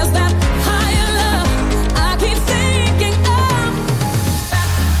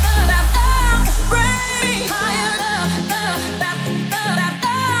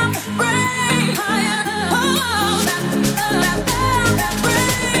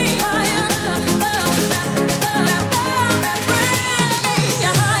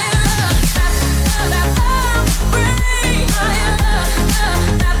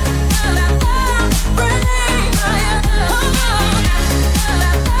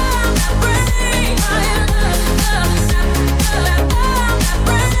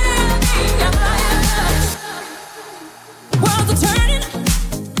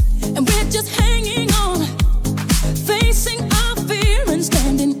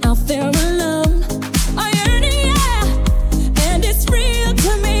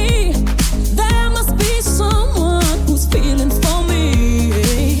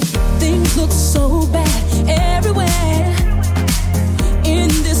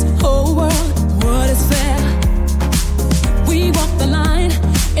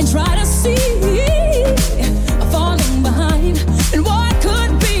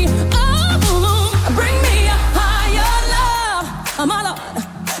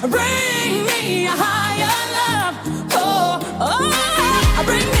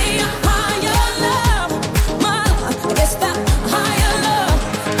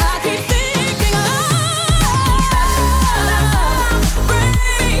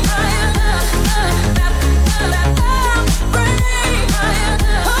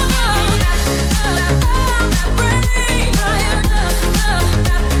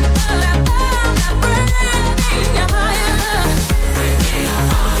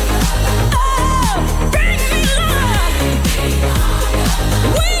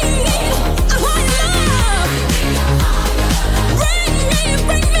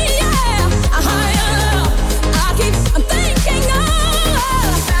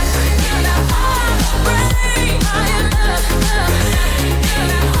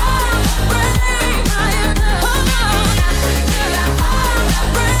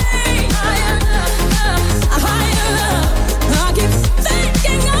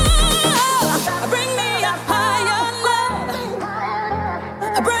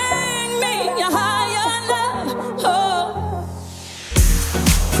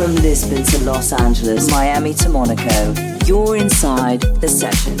From Lisbon to Los Angeles, Miami to Monaco, you're inside The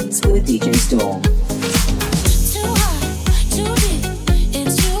Sessions with DJ Storm.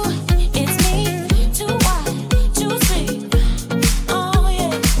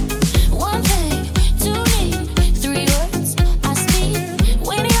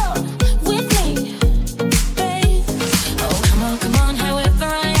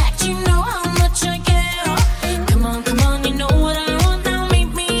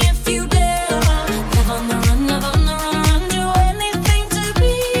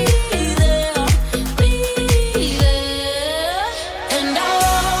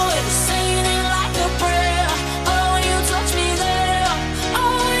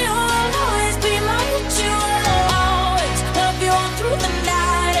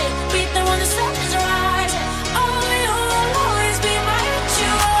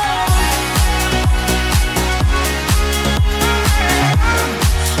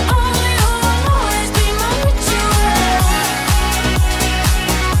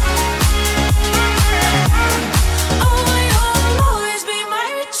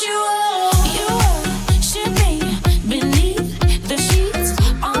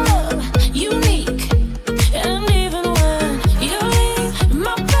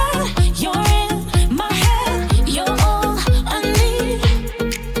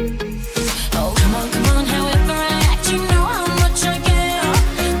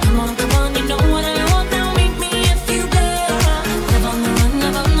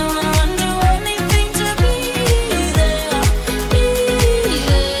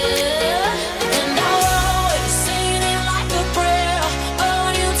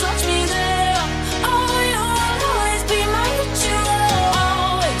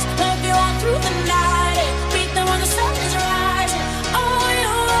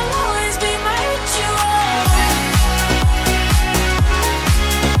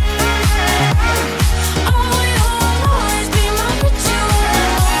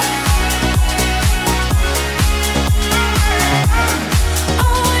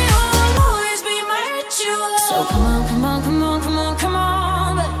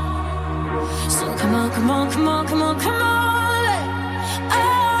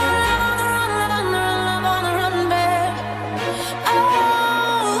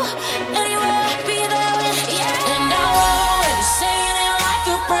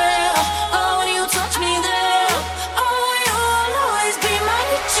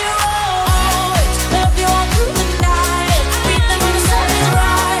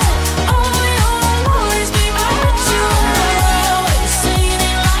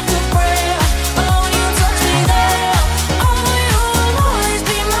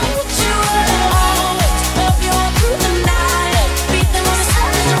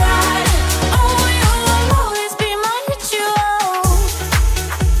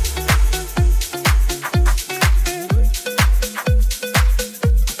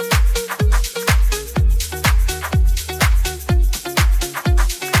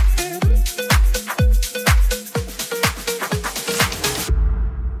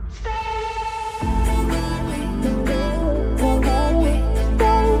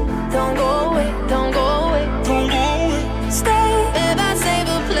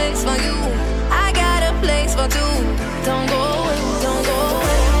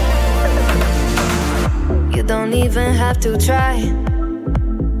 even have to try.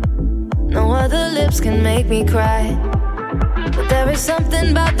 No other lips can make me cry. But there is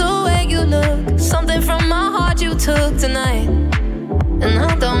something about the way you look, something from my heart you took tonight, and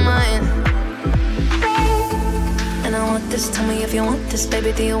I don't mind. And I want this, tell me if you want this,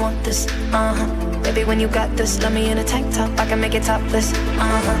 baby, do you want this? Baby, when you got this, let me in a tank top, I can make it topless.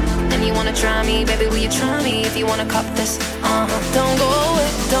 And you wanna try me, baby, will you try me if you wanna cop this? Don't go away,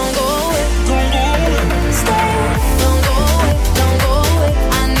 don't go away, don't go away. Stay, don't go away, don't go away.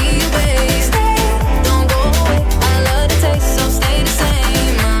 I need you, babe. Stay, don't go away. I love the taste, so stay the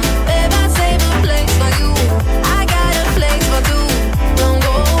same. Babe, I save a place for you. I got a place for two. Don't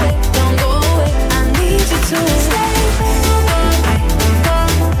go away, don't go away. I need you to stay.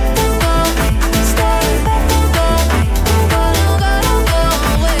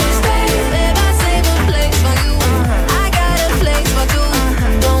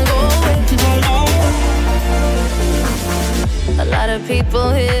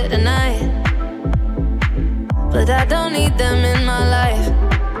 People here tonight, but I don't need them in my life.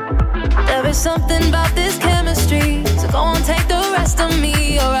 There is something about this chemistry, so go on, take the rest of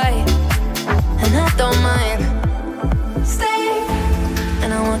me, alright? And I don't mind. Stay.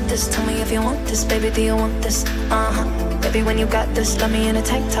 And I want this, tell me if you want this, baby, do you want this? Baby, when you got this, love me in a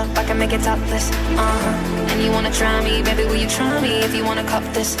tank top, I can make it topless. And you wanna try me, baby, will you try me if you wanna cup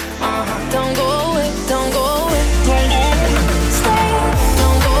this? Don't go away, don't go away. Stay,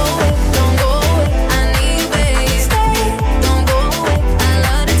 don't go away, don't go away. I need you, baby. Stay, don't go away. I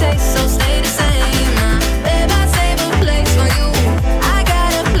love the taste, so stay the same. Babe, I save a place for you. I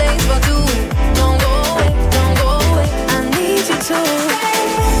got a place for two. Don't go away, don't go away. I need you to.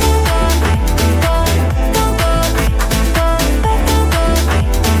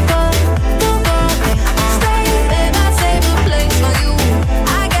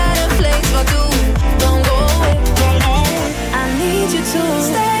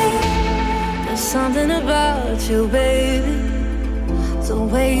 Something about you, baby. The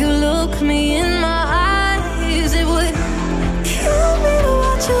way you look me in my eyes, it would kill me to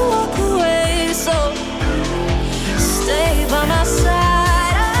watch you walk away. So stay by my side.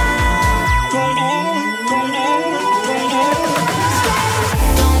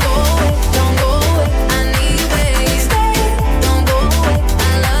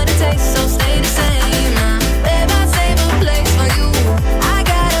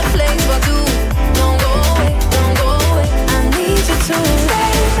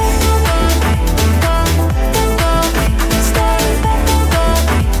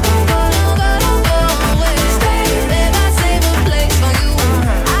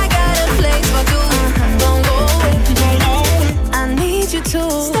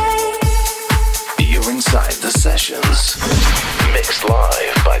 Sessions. Mixed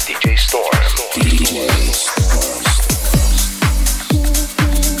live by DJ Storm. DJ Storm.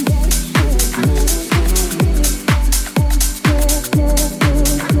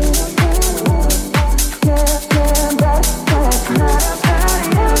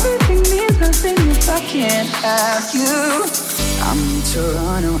 Everything means nothing if I can't have you. I'm in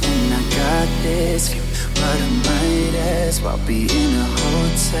Toronto and I got this view, but I might as well be in a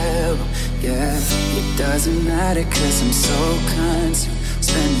hotel room. Yeah, it doesn't matter cause I'm so consumed,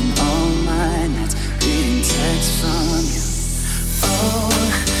 spending all my nights reading texts from you. Oh,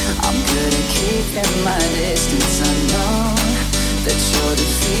 I'm good at keeping my distance. I know that you're the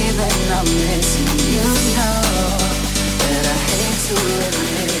feeling I'm missing. You know that I hate to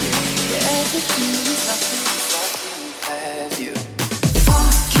admit it. Everything is nothing if I can't have you. I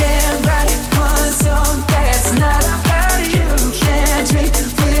can't write one song that's not about you. Can't drink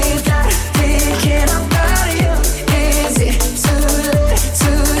without thinking about you. Is it too late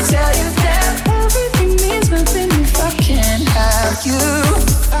to tell you that everything means nothing if I can't have you?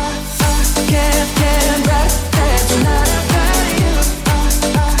 I can't write that's not about you.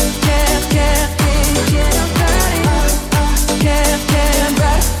 Can't thinking about you. Can't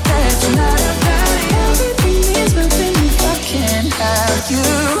write that's not about you.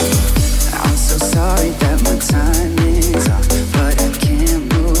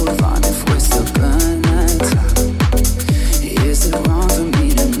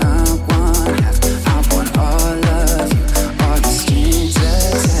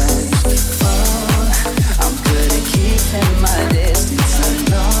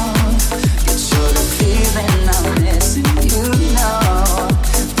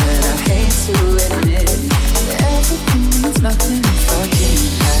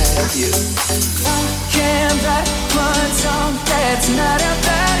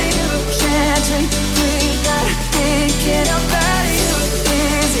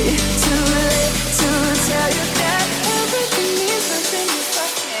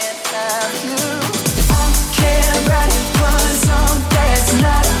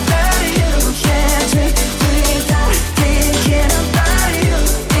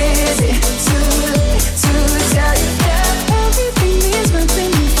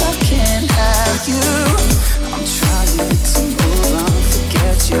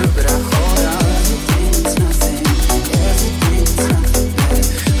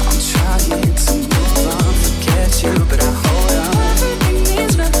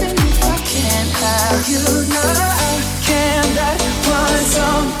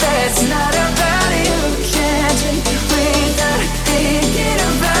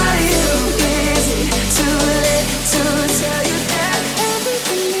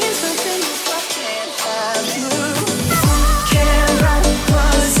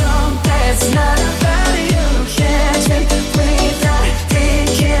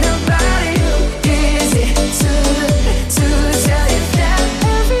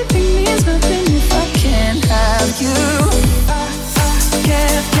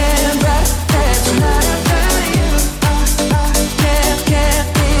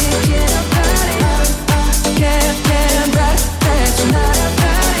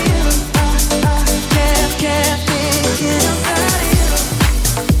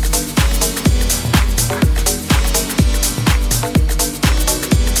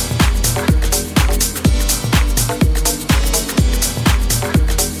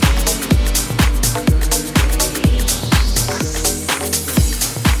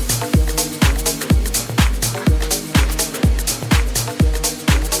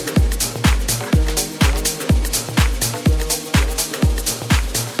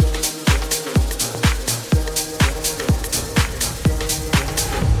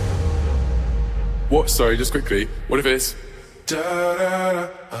 What? Sorry, just quickly. What if it's da da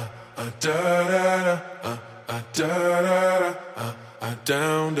da da da da da da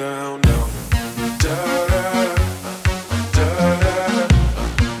down down down da da da da.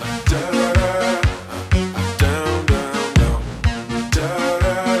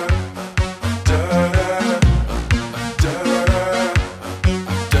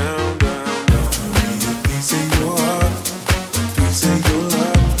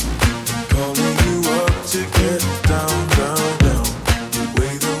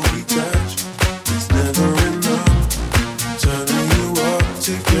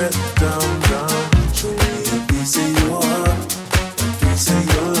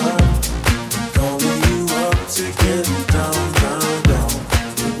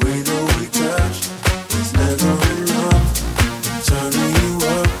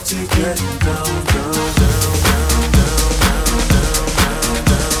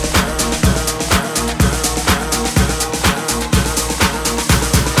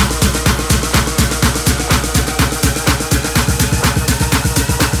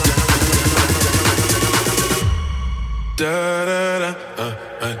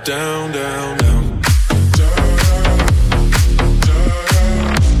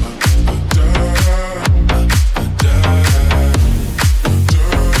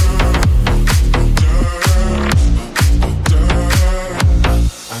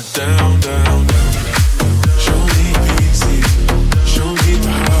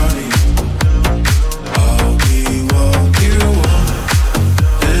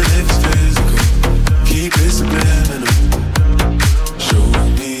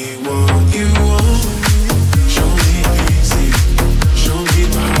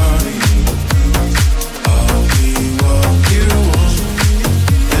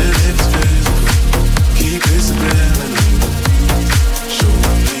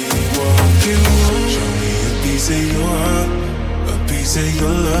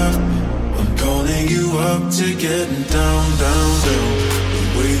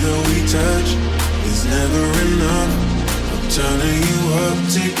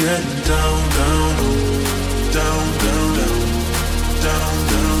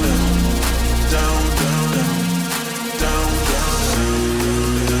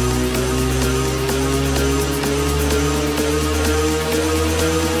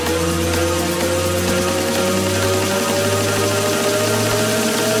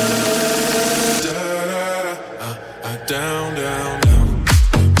 Down, down, down.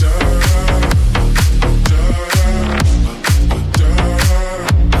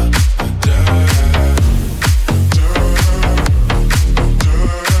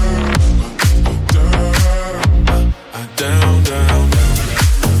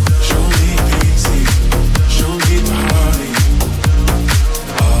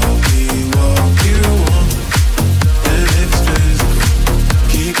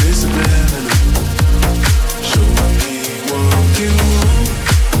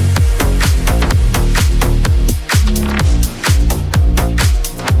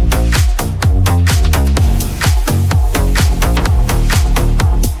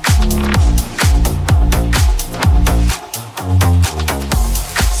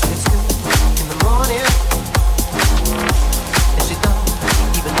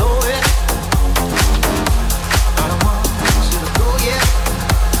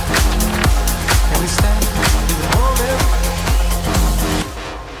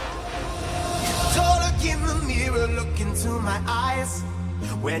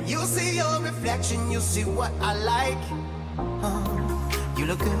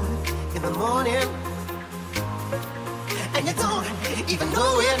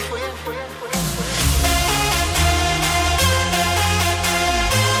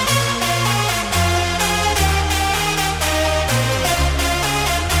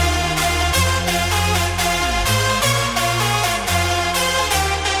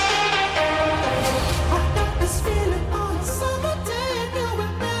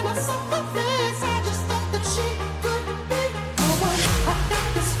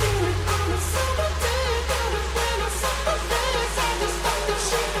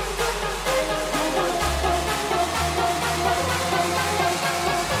 She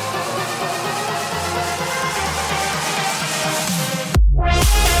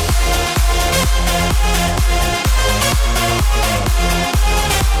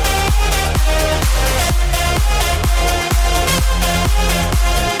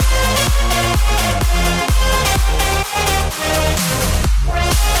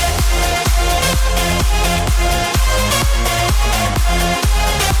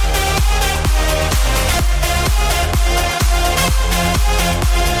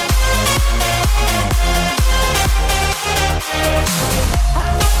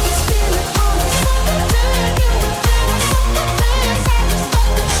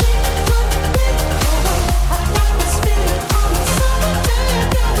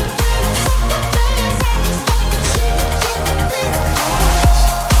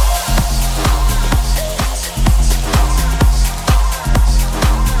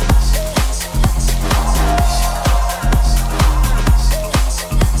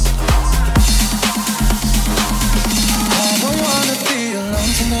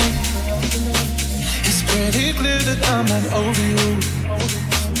it clear that I'm not over you.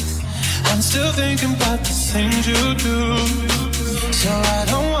 I'm still thinking about the things you do. So I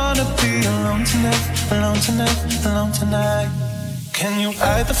don't wanna be alone tonight, alone tonight, alone tonight. Can you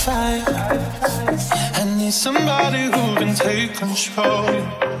light the fire? I need somebody who can take control.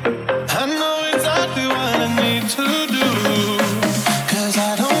 I know exactly what I need to do. Cause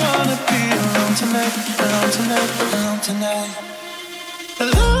I don't wanna be alone tonight, alone tonight, alone tonight.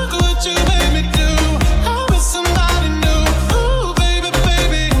 Look what you made me do. I'm with somebody new. Ooh, baby,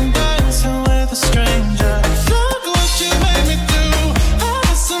 baby, I'm dancing with a stranger. Look what you made me do. I'm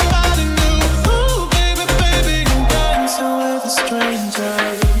with somebody new. Ooh, baby, baby, I'm dancing with a stranger.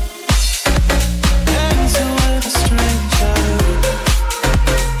 Dancing with a stranger.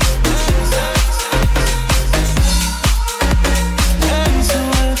 Dancing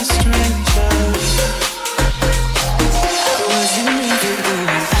with a stranger. I wasn't even going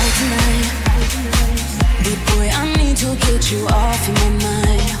out tonight, but boy, I need to get you off of my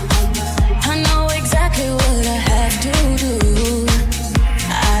mind. I know exactly what I have to do.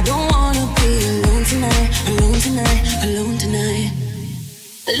 I don't wanna be alone tonight, alone tonight, alone tonight.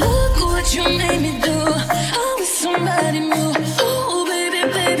 Look what you made me do. I'm with somebody new. Oh, baby,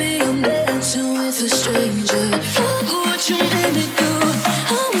 baby, I'm dancing with a stranger. Look what you made me do.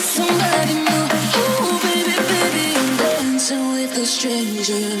 I'm with somebody new. Oh, baby, baby, I'm dancing with a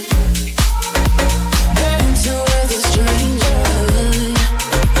stranger. Dancing with a stranger.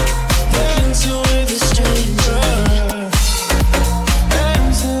 Dancing with a stranger.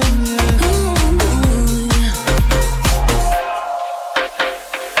 Dancing, yeah.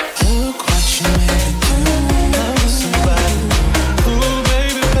 Look what you made me do. I'm with somebody new. Ooh,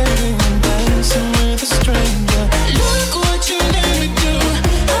 baby, baby, I'm dancing with a stranger. Look what you made me do.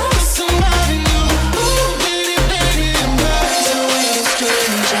 I'm with somebody new. Ooh, baby, baby, I'm dancing with a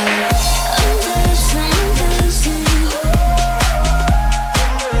stranger. I'm dancing, dancing.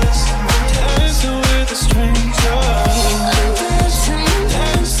 Dancing with a stranger. Dancing,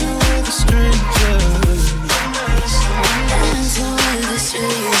 Dancing with a stranger. dancing with a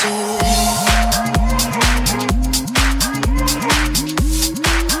stranger.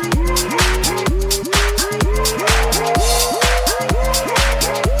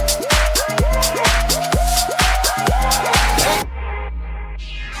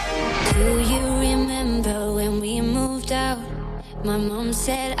 Do you remember when we moved out? My mom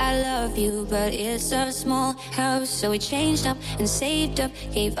said I love you, but it's a small house. So we changed up and saved up,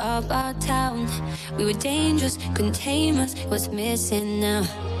 gave up our town. We were dangerous, couldn't tame us, what's missing now?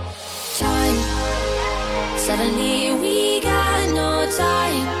 Time. Suddenly we got no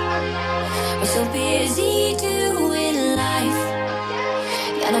time. We're so busy doing life.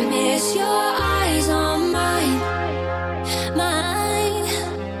 Gotta miss your eyes on mine, mine.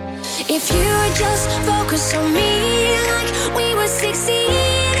 If you just focus on me like we were 16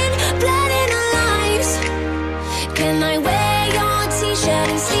 and blood in our lives. Can I wear your t-shirt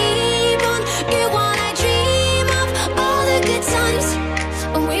and sleep on you while I dream of all the good times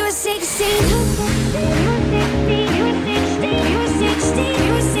when we were 16? You were 16, you were 16,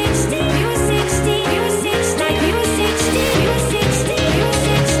 you were 16, you were 16, you were 16, like you were 16, you were 16, you were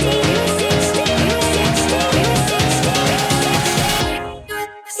 16, you were 16, you were 16, you were 16, you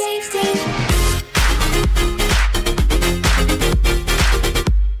were 16.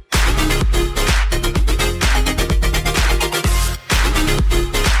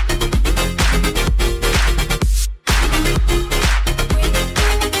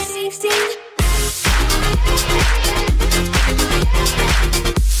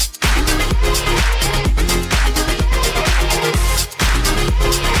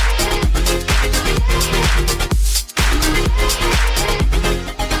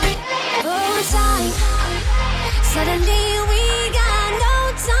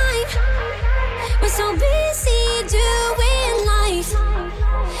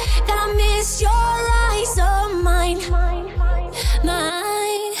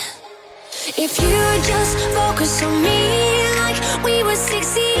 If you just focus on me like we were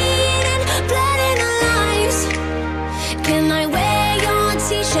 16 and blood in our lives. Can I wear your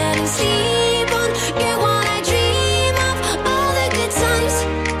t-shirt and sleep on you while I dream of all the good times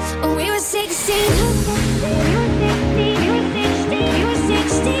when we were 16? You were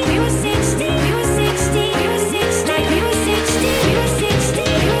 16, you were 16, you were 16, you were 16, you were 16, like you were 16, you were 16,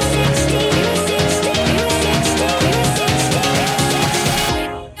 you were 16, you were 16, you were 16,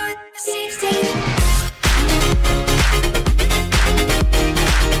 you were 16.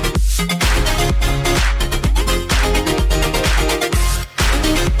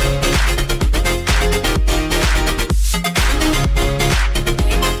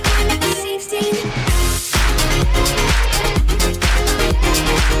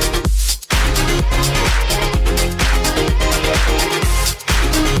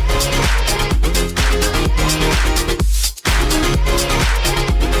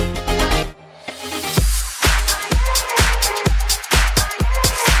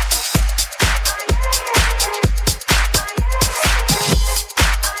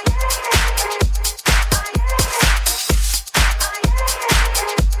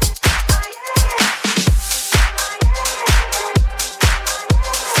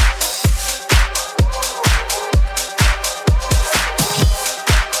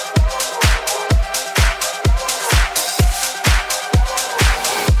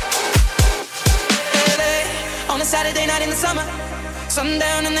 Saturday night in the summer,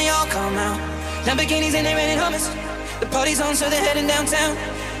 sundown and they all come out. Lamborghinis and they renting Hummers. The party's on, so they're heading downtown.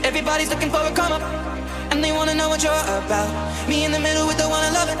 Everybody's looking for a come up, and they wanna know what you're about. Me in the middle with the one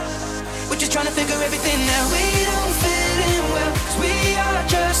I love it. We're just trying to figure everything out. We don't fit in well, 'cause we are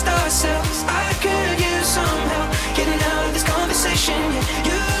just ourselves. I could use some help getting out of this conversation. Yeah,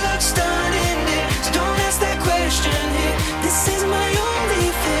 you look stunning, dear, so don't ask that question here. This is my only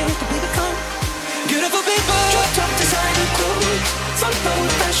fear, that we become beautiful people. Drop top designer clothes, front row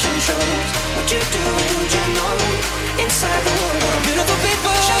fashion shows. What you do, you know. Inside the world, beautiful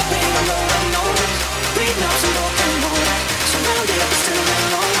people. Shopping on our nose, read now some broken bones. Surrounded but still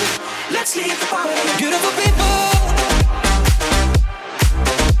alone. Let's leave the party, beautiful people.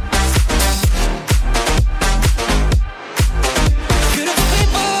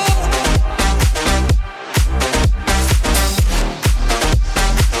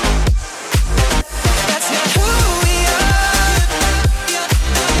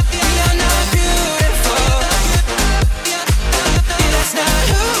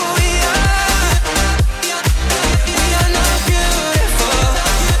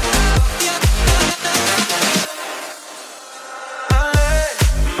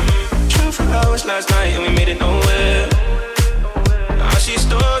 Last night and we made it nowhere. I see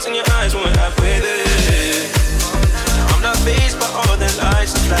stars in your eyes when we're halfway there. I'm not fazed by all the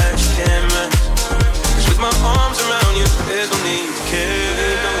lights and flash cameras. 'Cause with my arms around you, there's no need to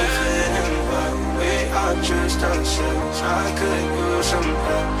care. No feeling about we are just ourselves. I could use some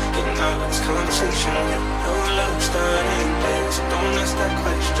help getting out of this conversation. No love starting there, so don't ask that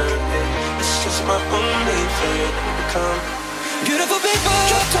question. It's just my only fear that we become beautiful people.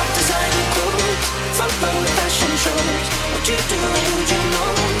 Drop top designer clothes, front row fashion shows. What you do, you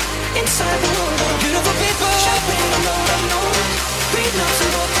know. Inside the world, beautiful people. Shopping on our nose, read now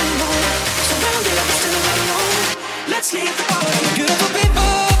some broken bones. Surrounded but still alone. Let's leave the party, beautiful people.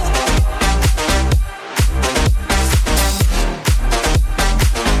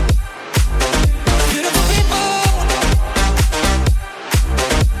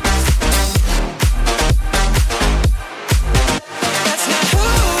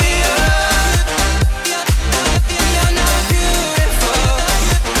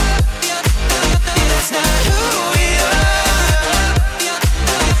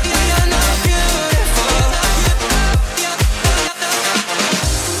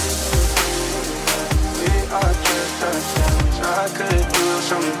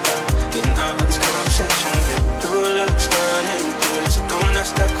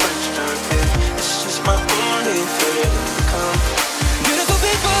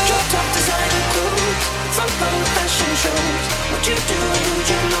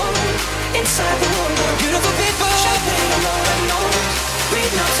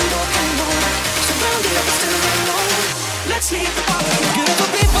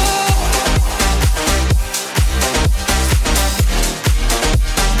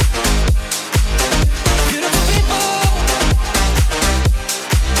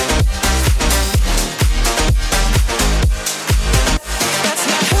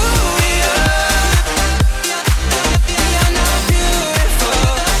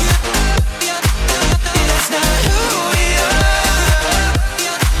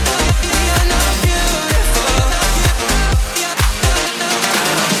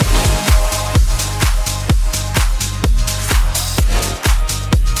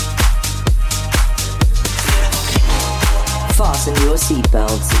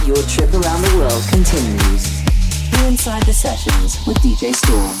 Seatbelts, your trip around the world continues. You're inside the sessions with DJ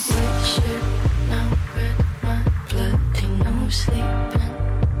Storm. Now red, my bloody nose sleeping.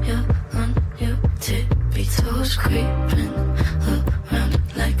 You're on your tippy toes, creeping around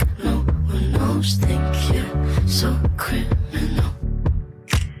like no one knows. Think you're so criminal.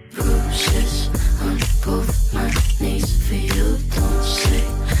 Bruises on both my knees for you. Don't say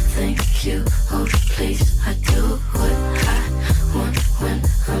thank you. Oh, please, I do what I want when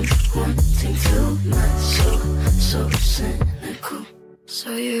I'm wanting to. My soul, so cynical. So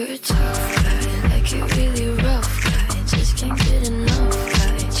you're a tough guy, like you're really rough guy. Just can't get enough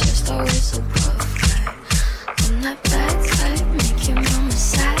guy, just always above guy. I'm that bad.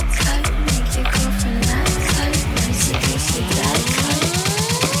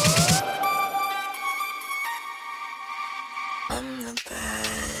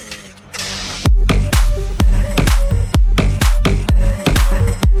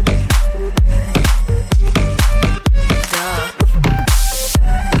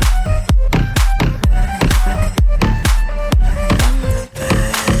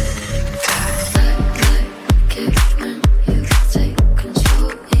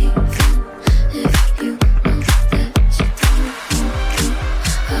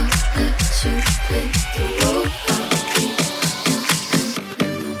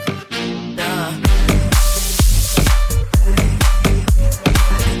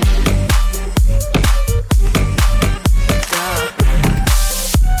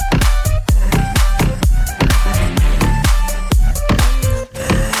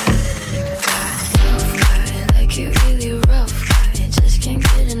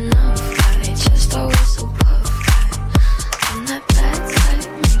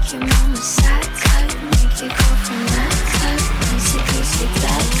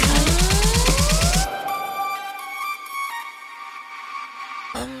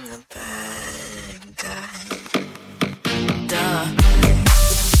 I'm the bad guy. Duh.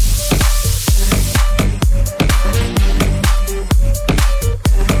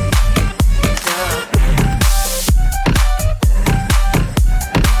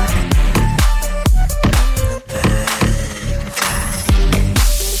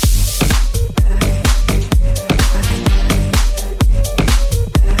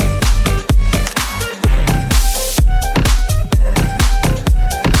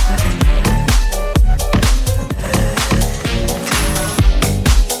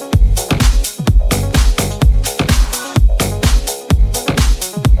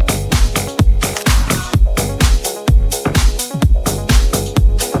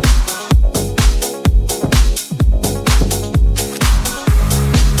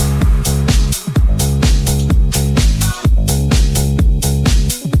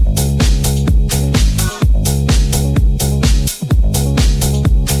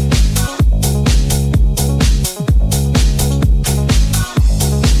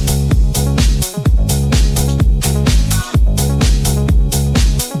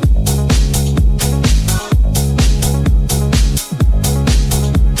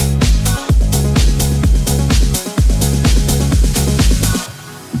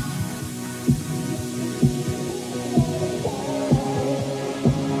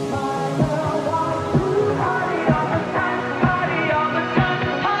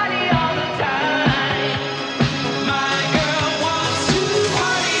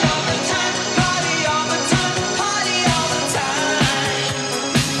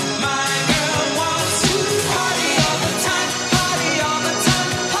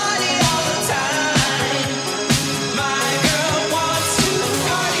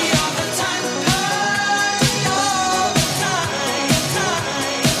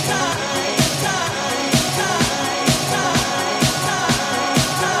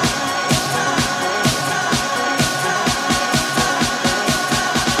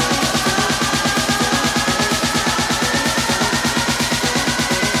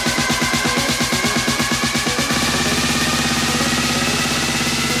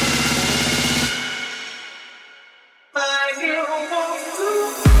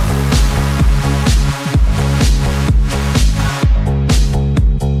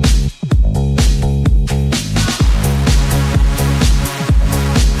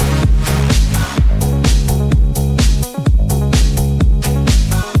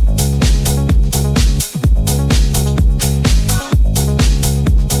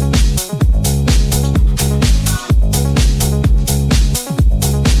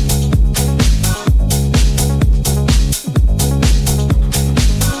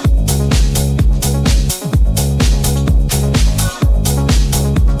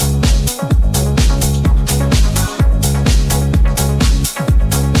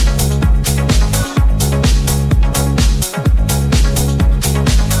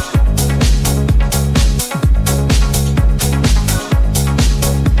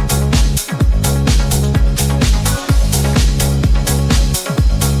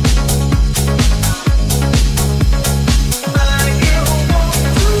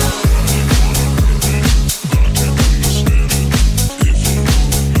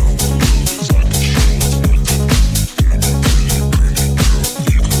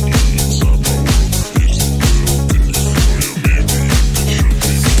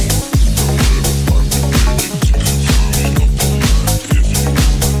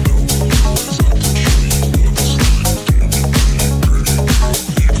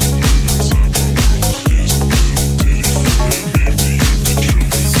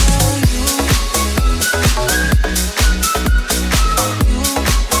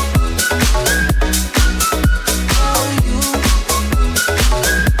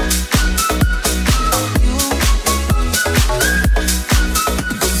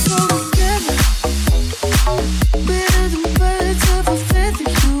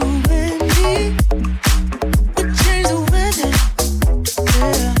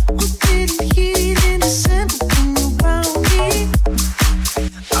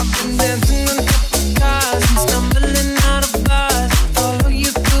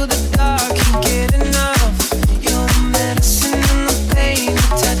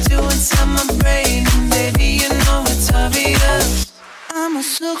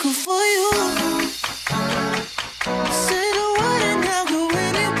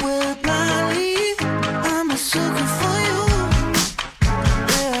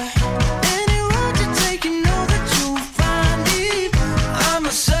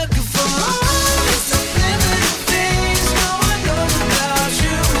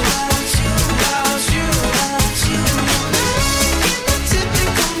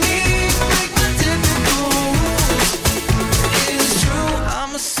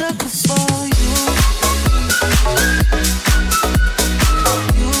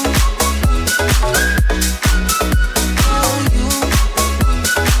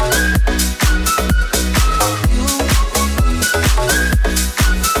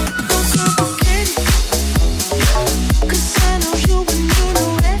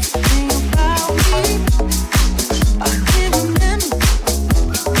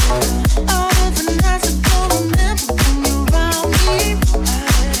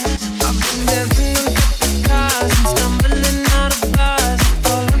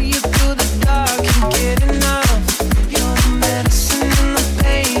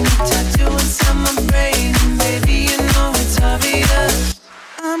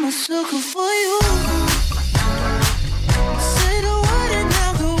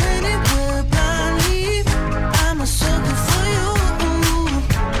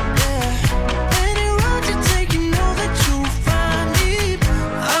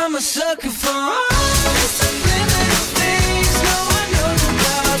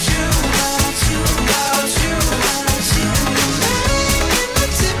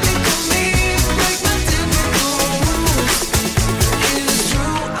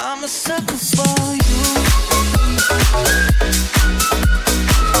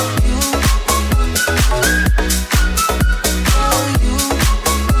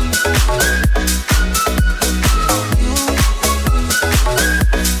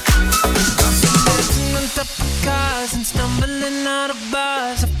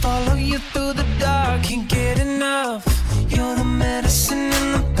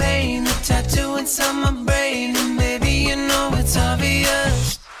 inside my brain, and maybe you know it's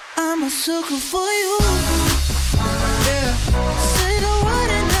obvious. I'm a sucker for you. Yeah. Say the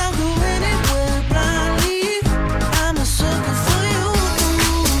word and I'll go anywhere blindly. I'm a sucker for you.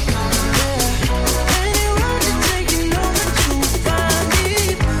 Yeah. Any road you take, you know that you'll find me.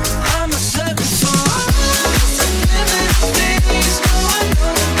 I'm a sucker for all the living things. No, I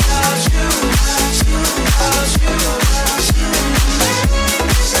know about you, about you, about you, about you.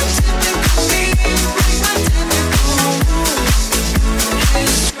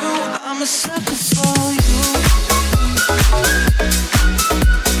 I'm a sucker for you.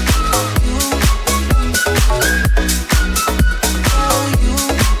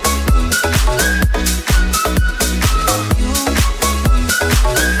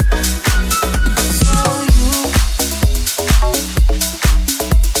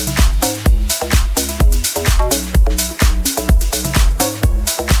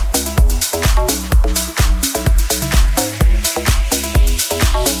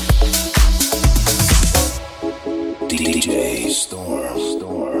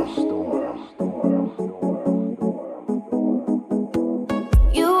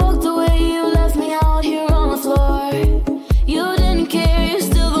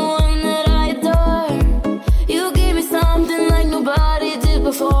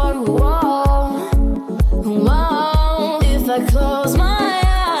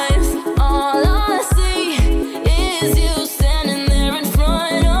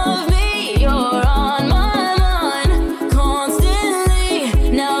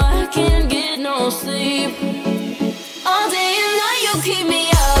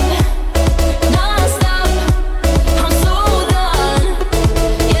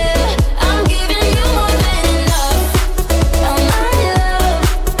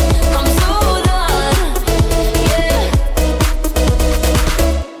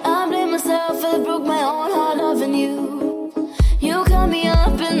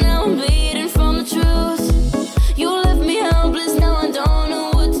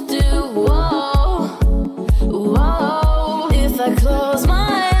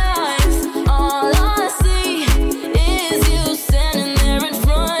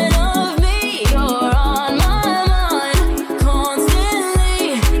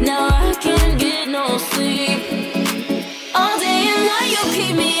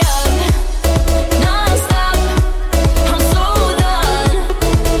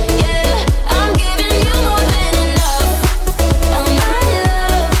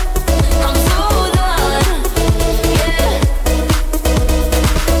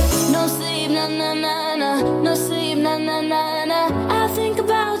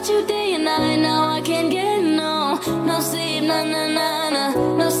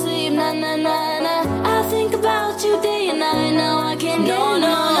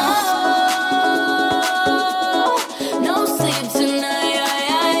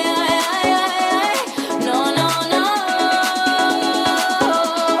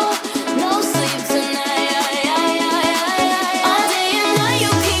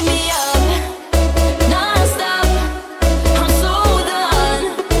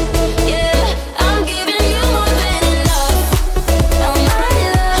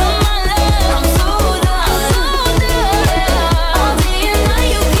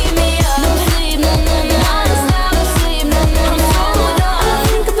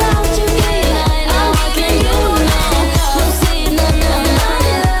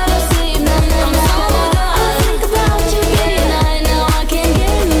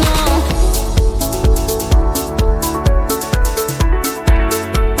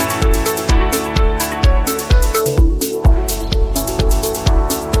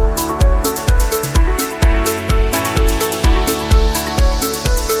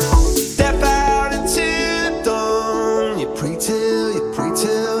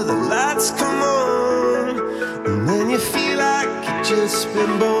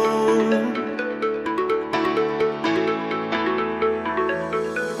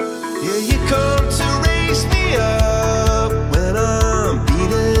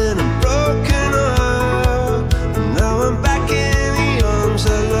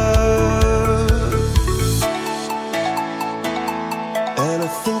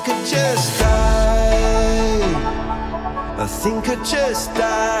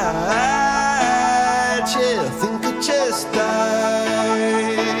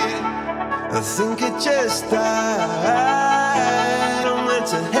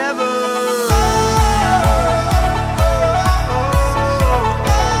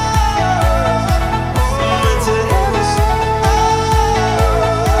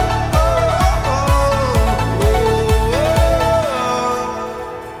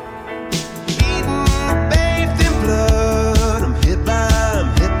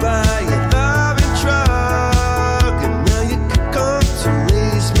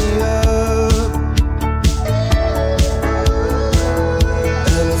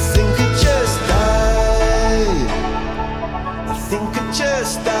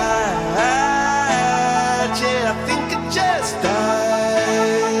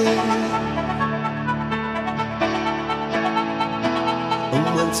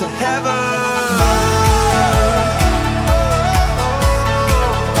 and went to heaven.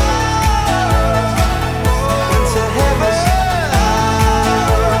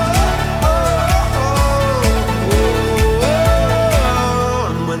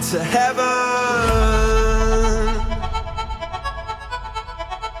 To heaven.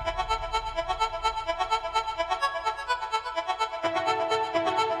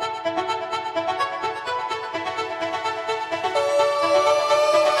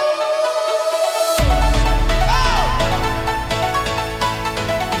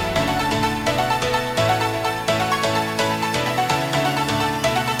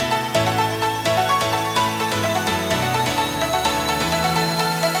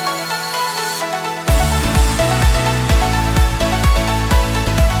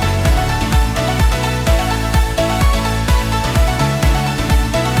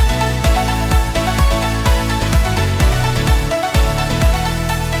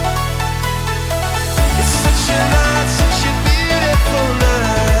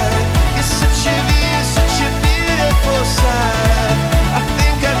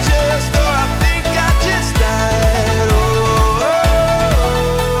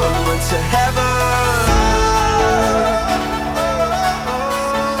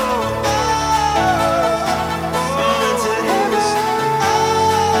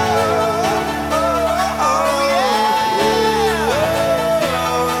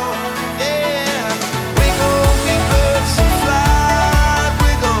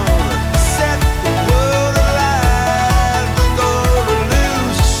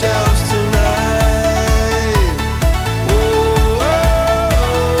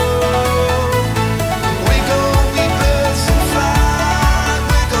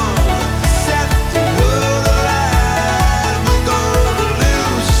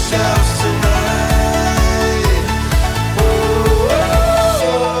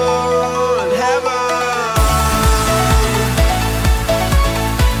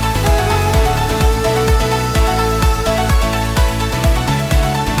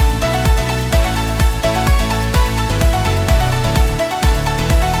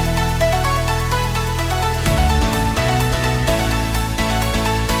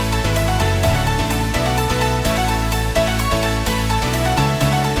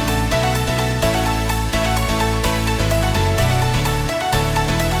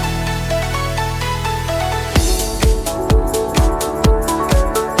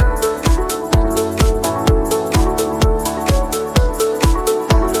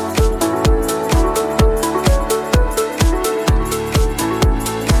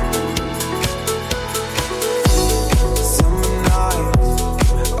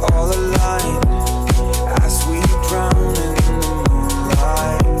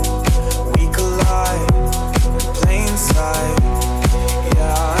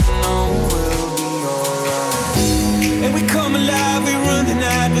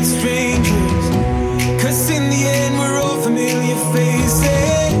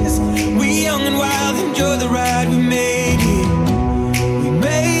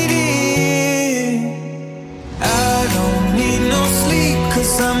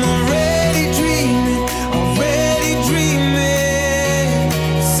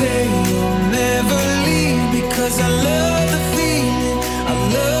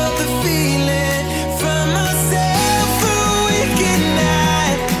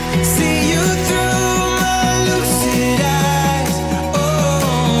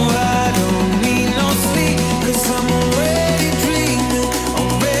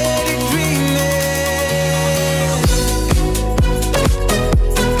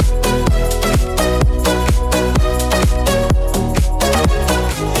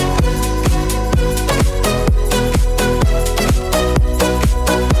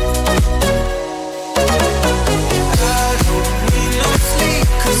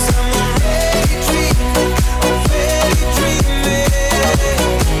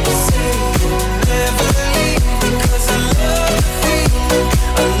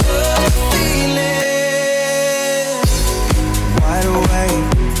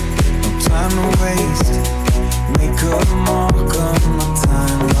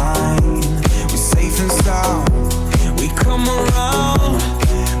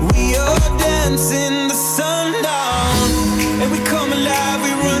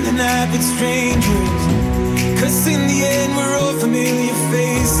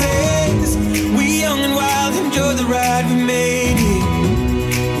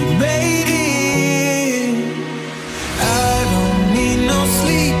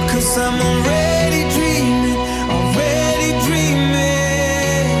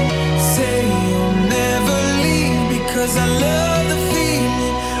 I love the feeling.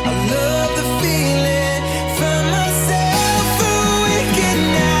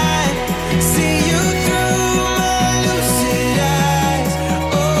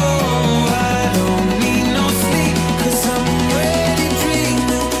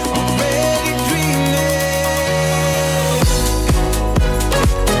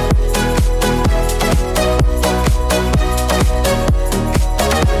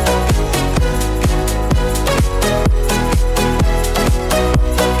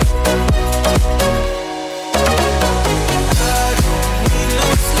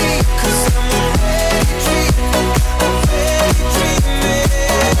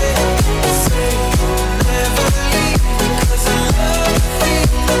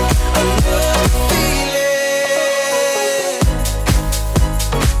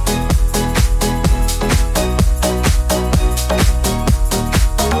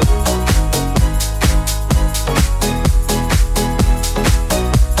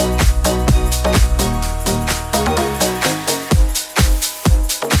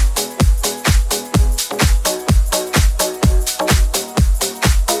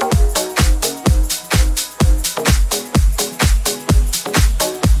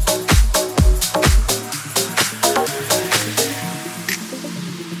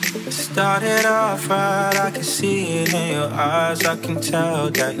 started off right, I can see it in your eyes. I can tell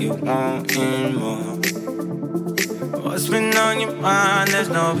that you want more. What's been on your mind? There's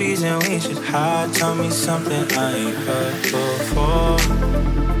no reason we should hide. Tell me something I ain't heard before.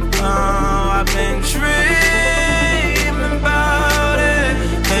 Oh, I've been dreaming about it,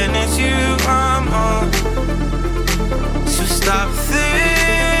 and it's you I'm on. So stop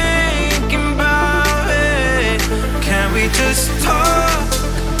thinking about it. Can we just talk?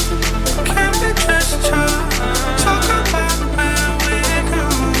 Can we just talk? Talk about where we're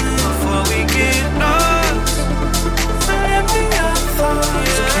going before we get lost. Maybe our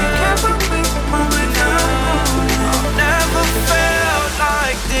thoughts can't get what we want without. I've never felt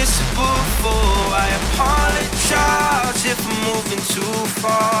like this before. I apologize if I'm moving too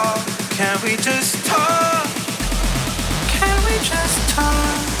far. Can we just talk? Can we just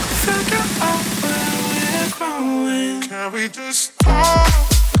talk? Figure out where we're growing. Can we just talk?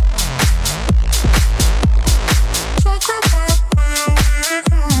 Talk about where we're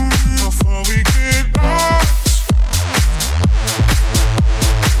going before we get lost.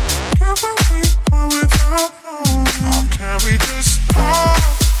 Get what we want without knowing. Can we just talk?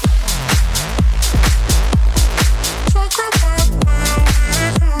 Talk about where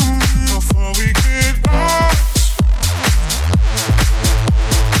we're going before we get lost.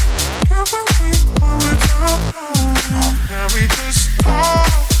 Get what we want without knowing. Can we just talk?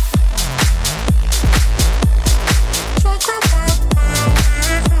 Talk about where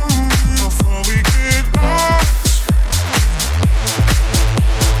we're going before we get lost.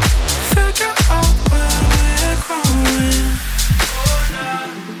 Figure out where we're growing.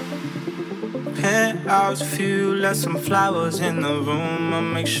 Penthouse view, left some flowers in the room. I'll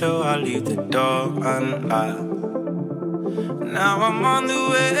make sure I leave the door unlocked. Now I'm on the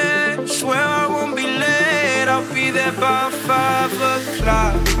way, swear I won't be late. I'll be there by 5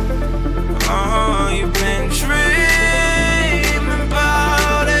 o'clock. Oh, you've been dreaming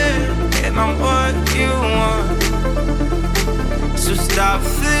about it, and I'm what you want. So stop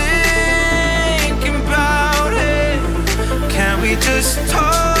thinking about it. Can we just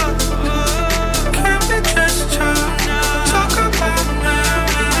talk? Can we just talk? Talk about where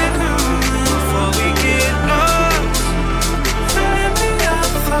we're going before we get lost. Maybe our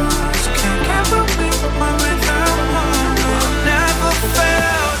thoughts can't get what we want without one. I've never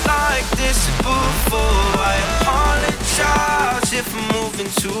felt like this before. I apologize if I'm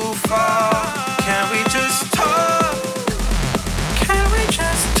moving too far. Can we just talk? Can we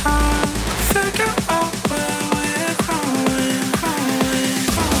just talk? Figure out where we're growing, growing,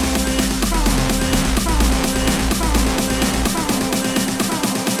 growing, growing, growing,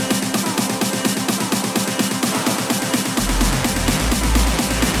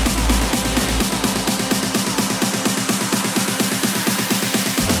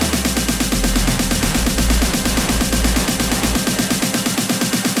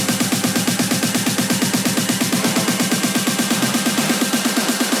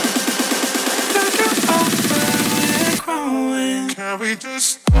 Can we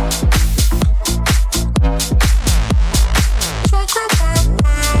just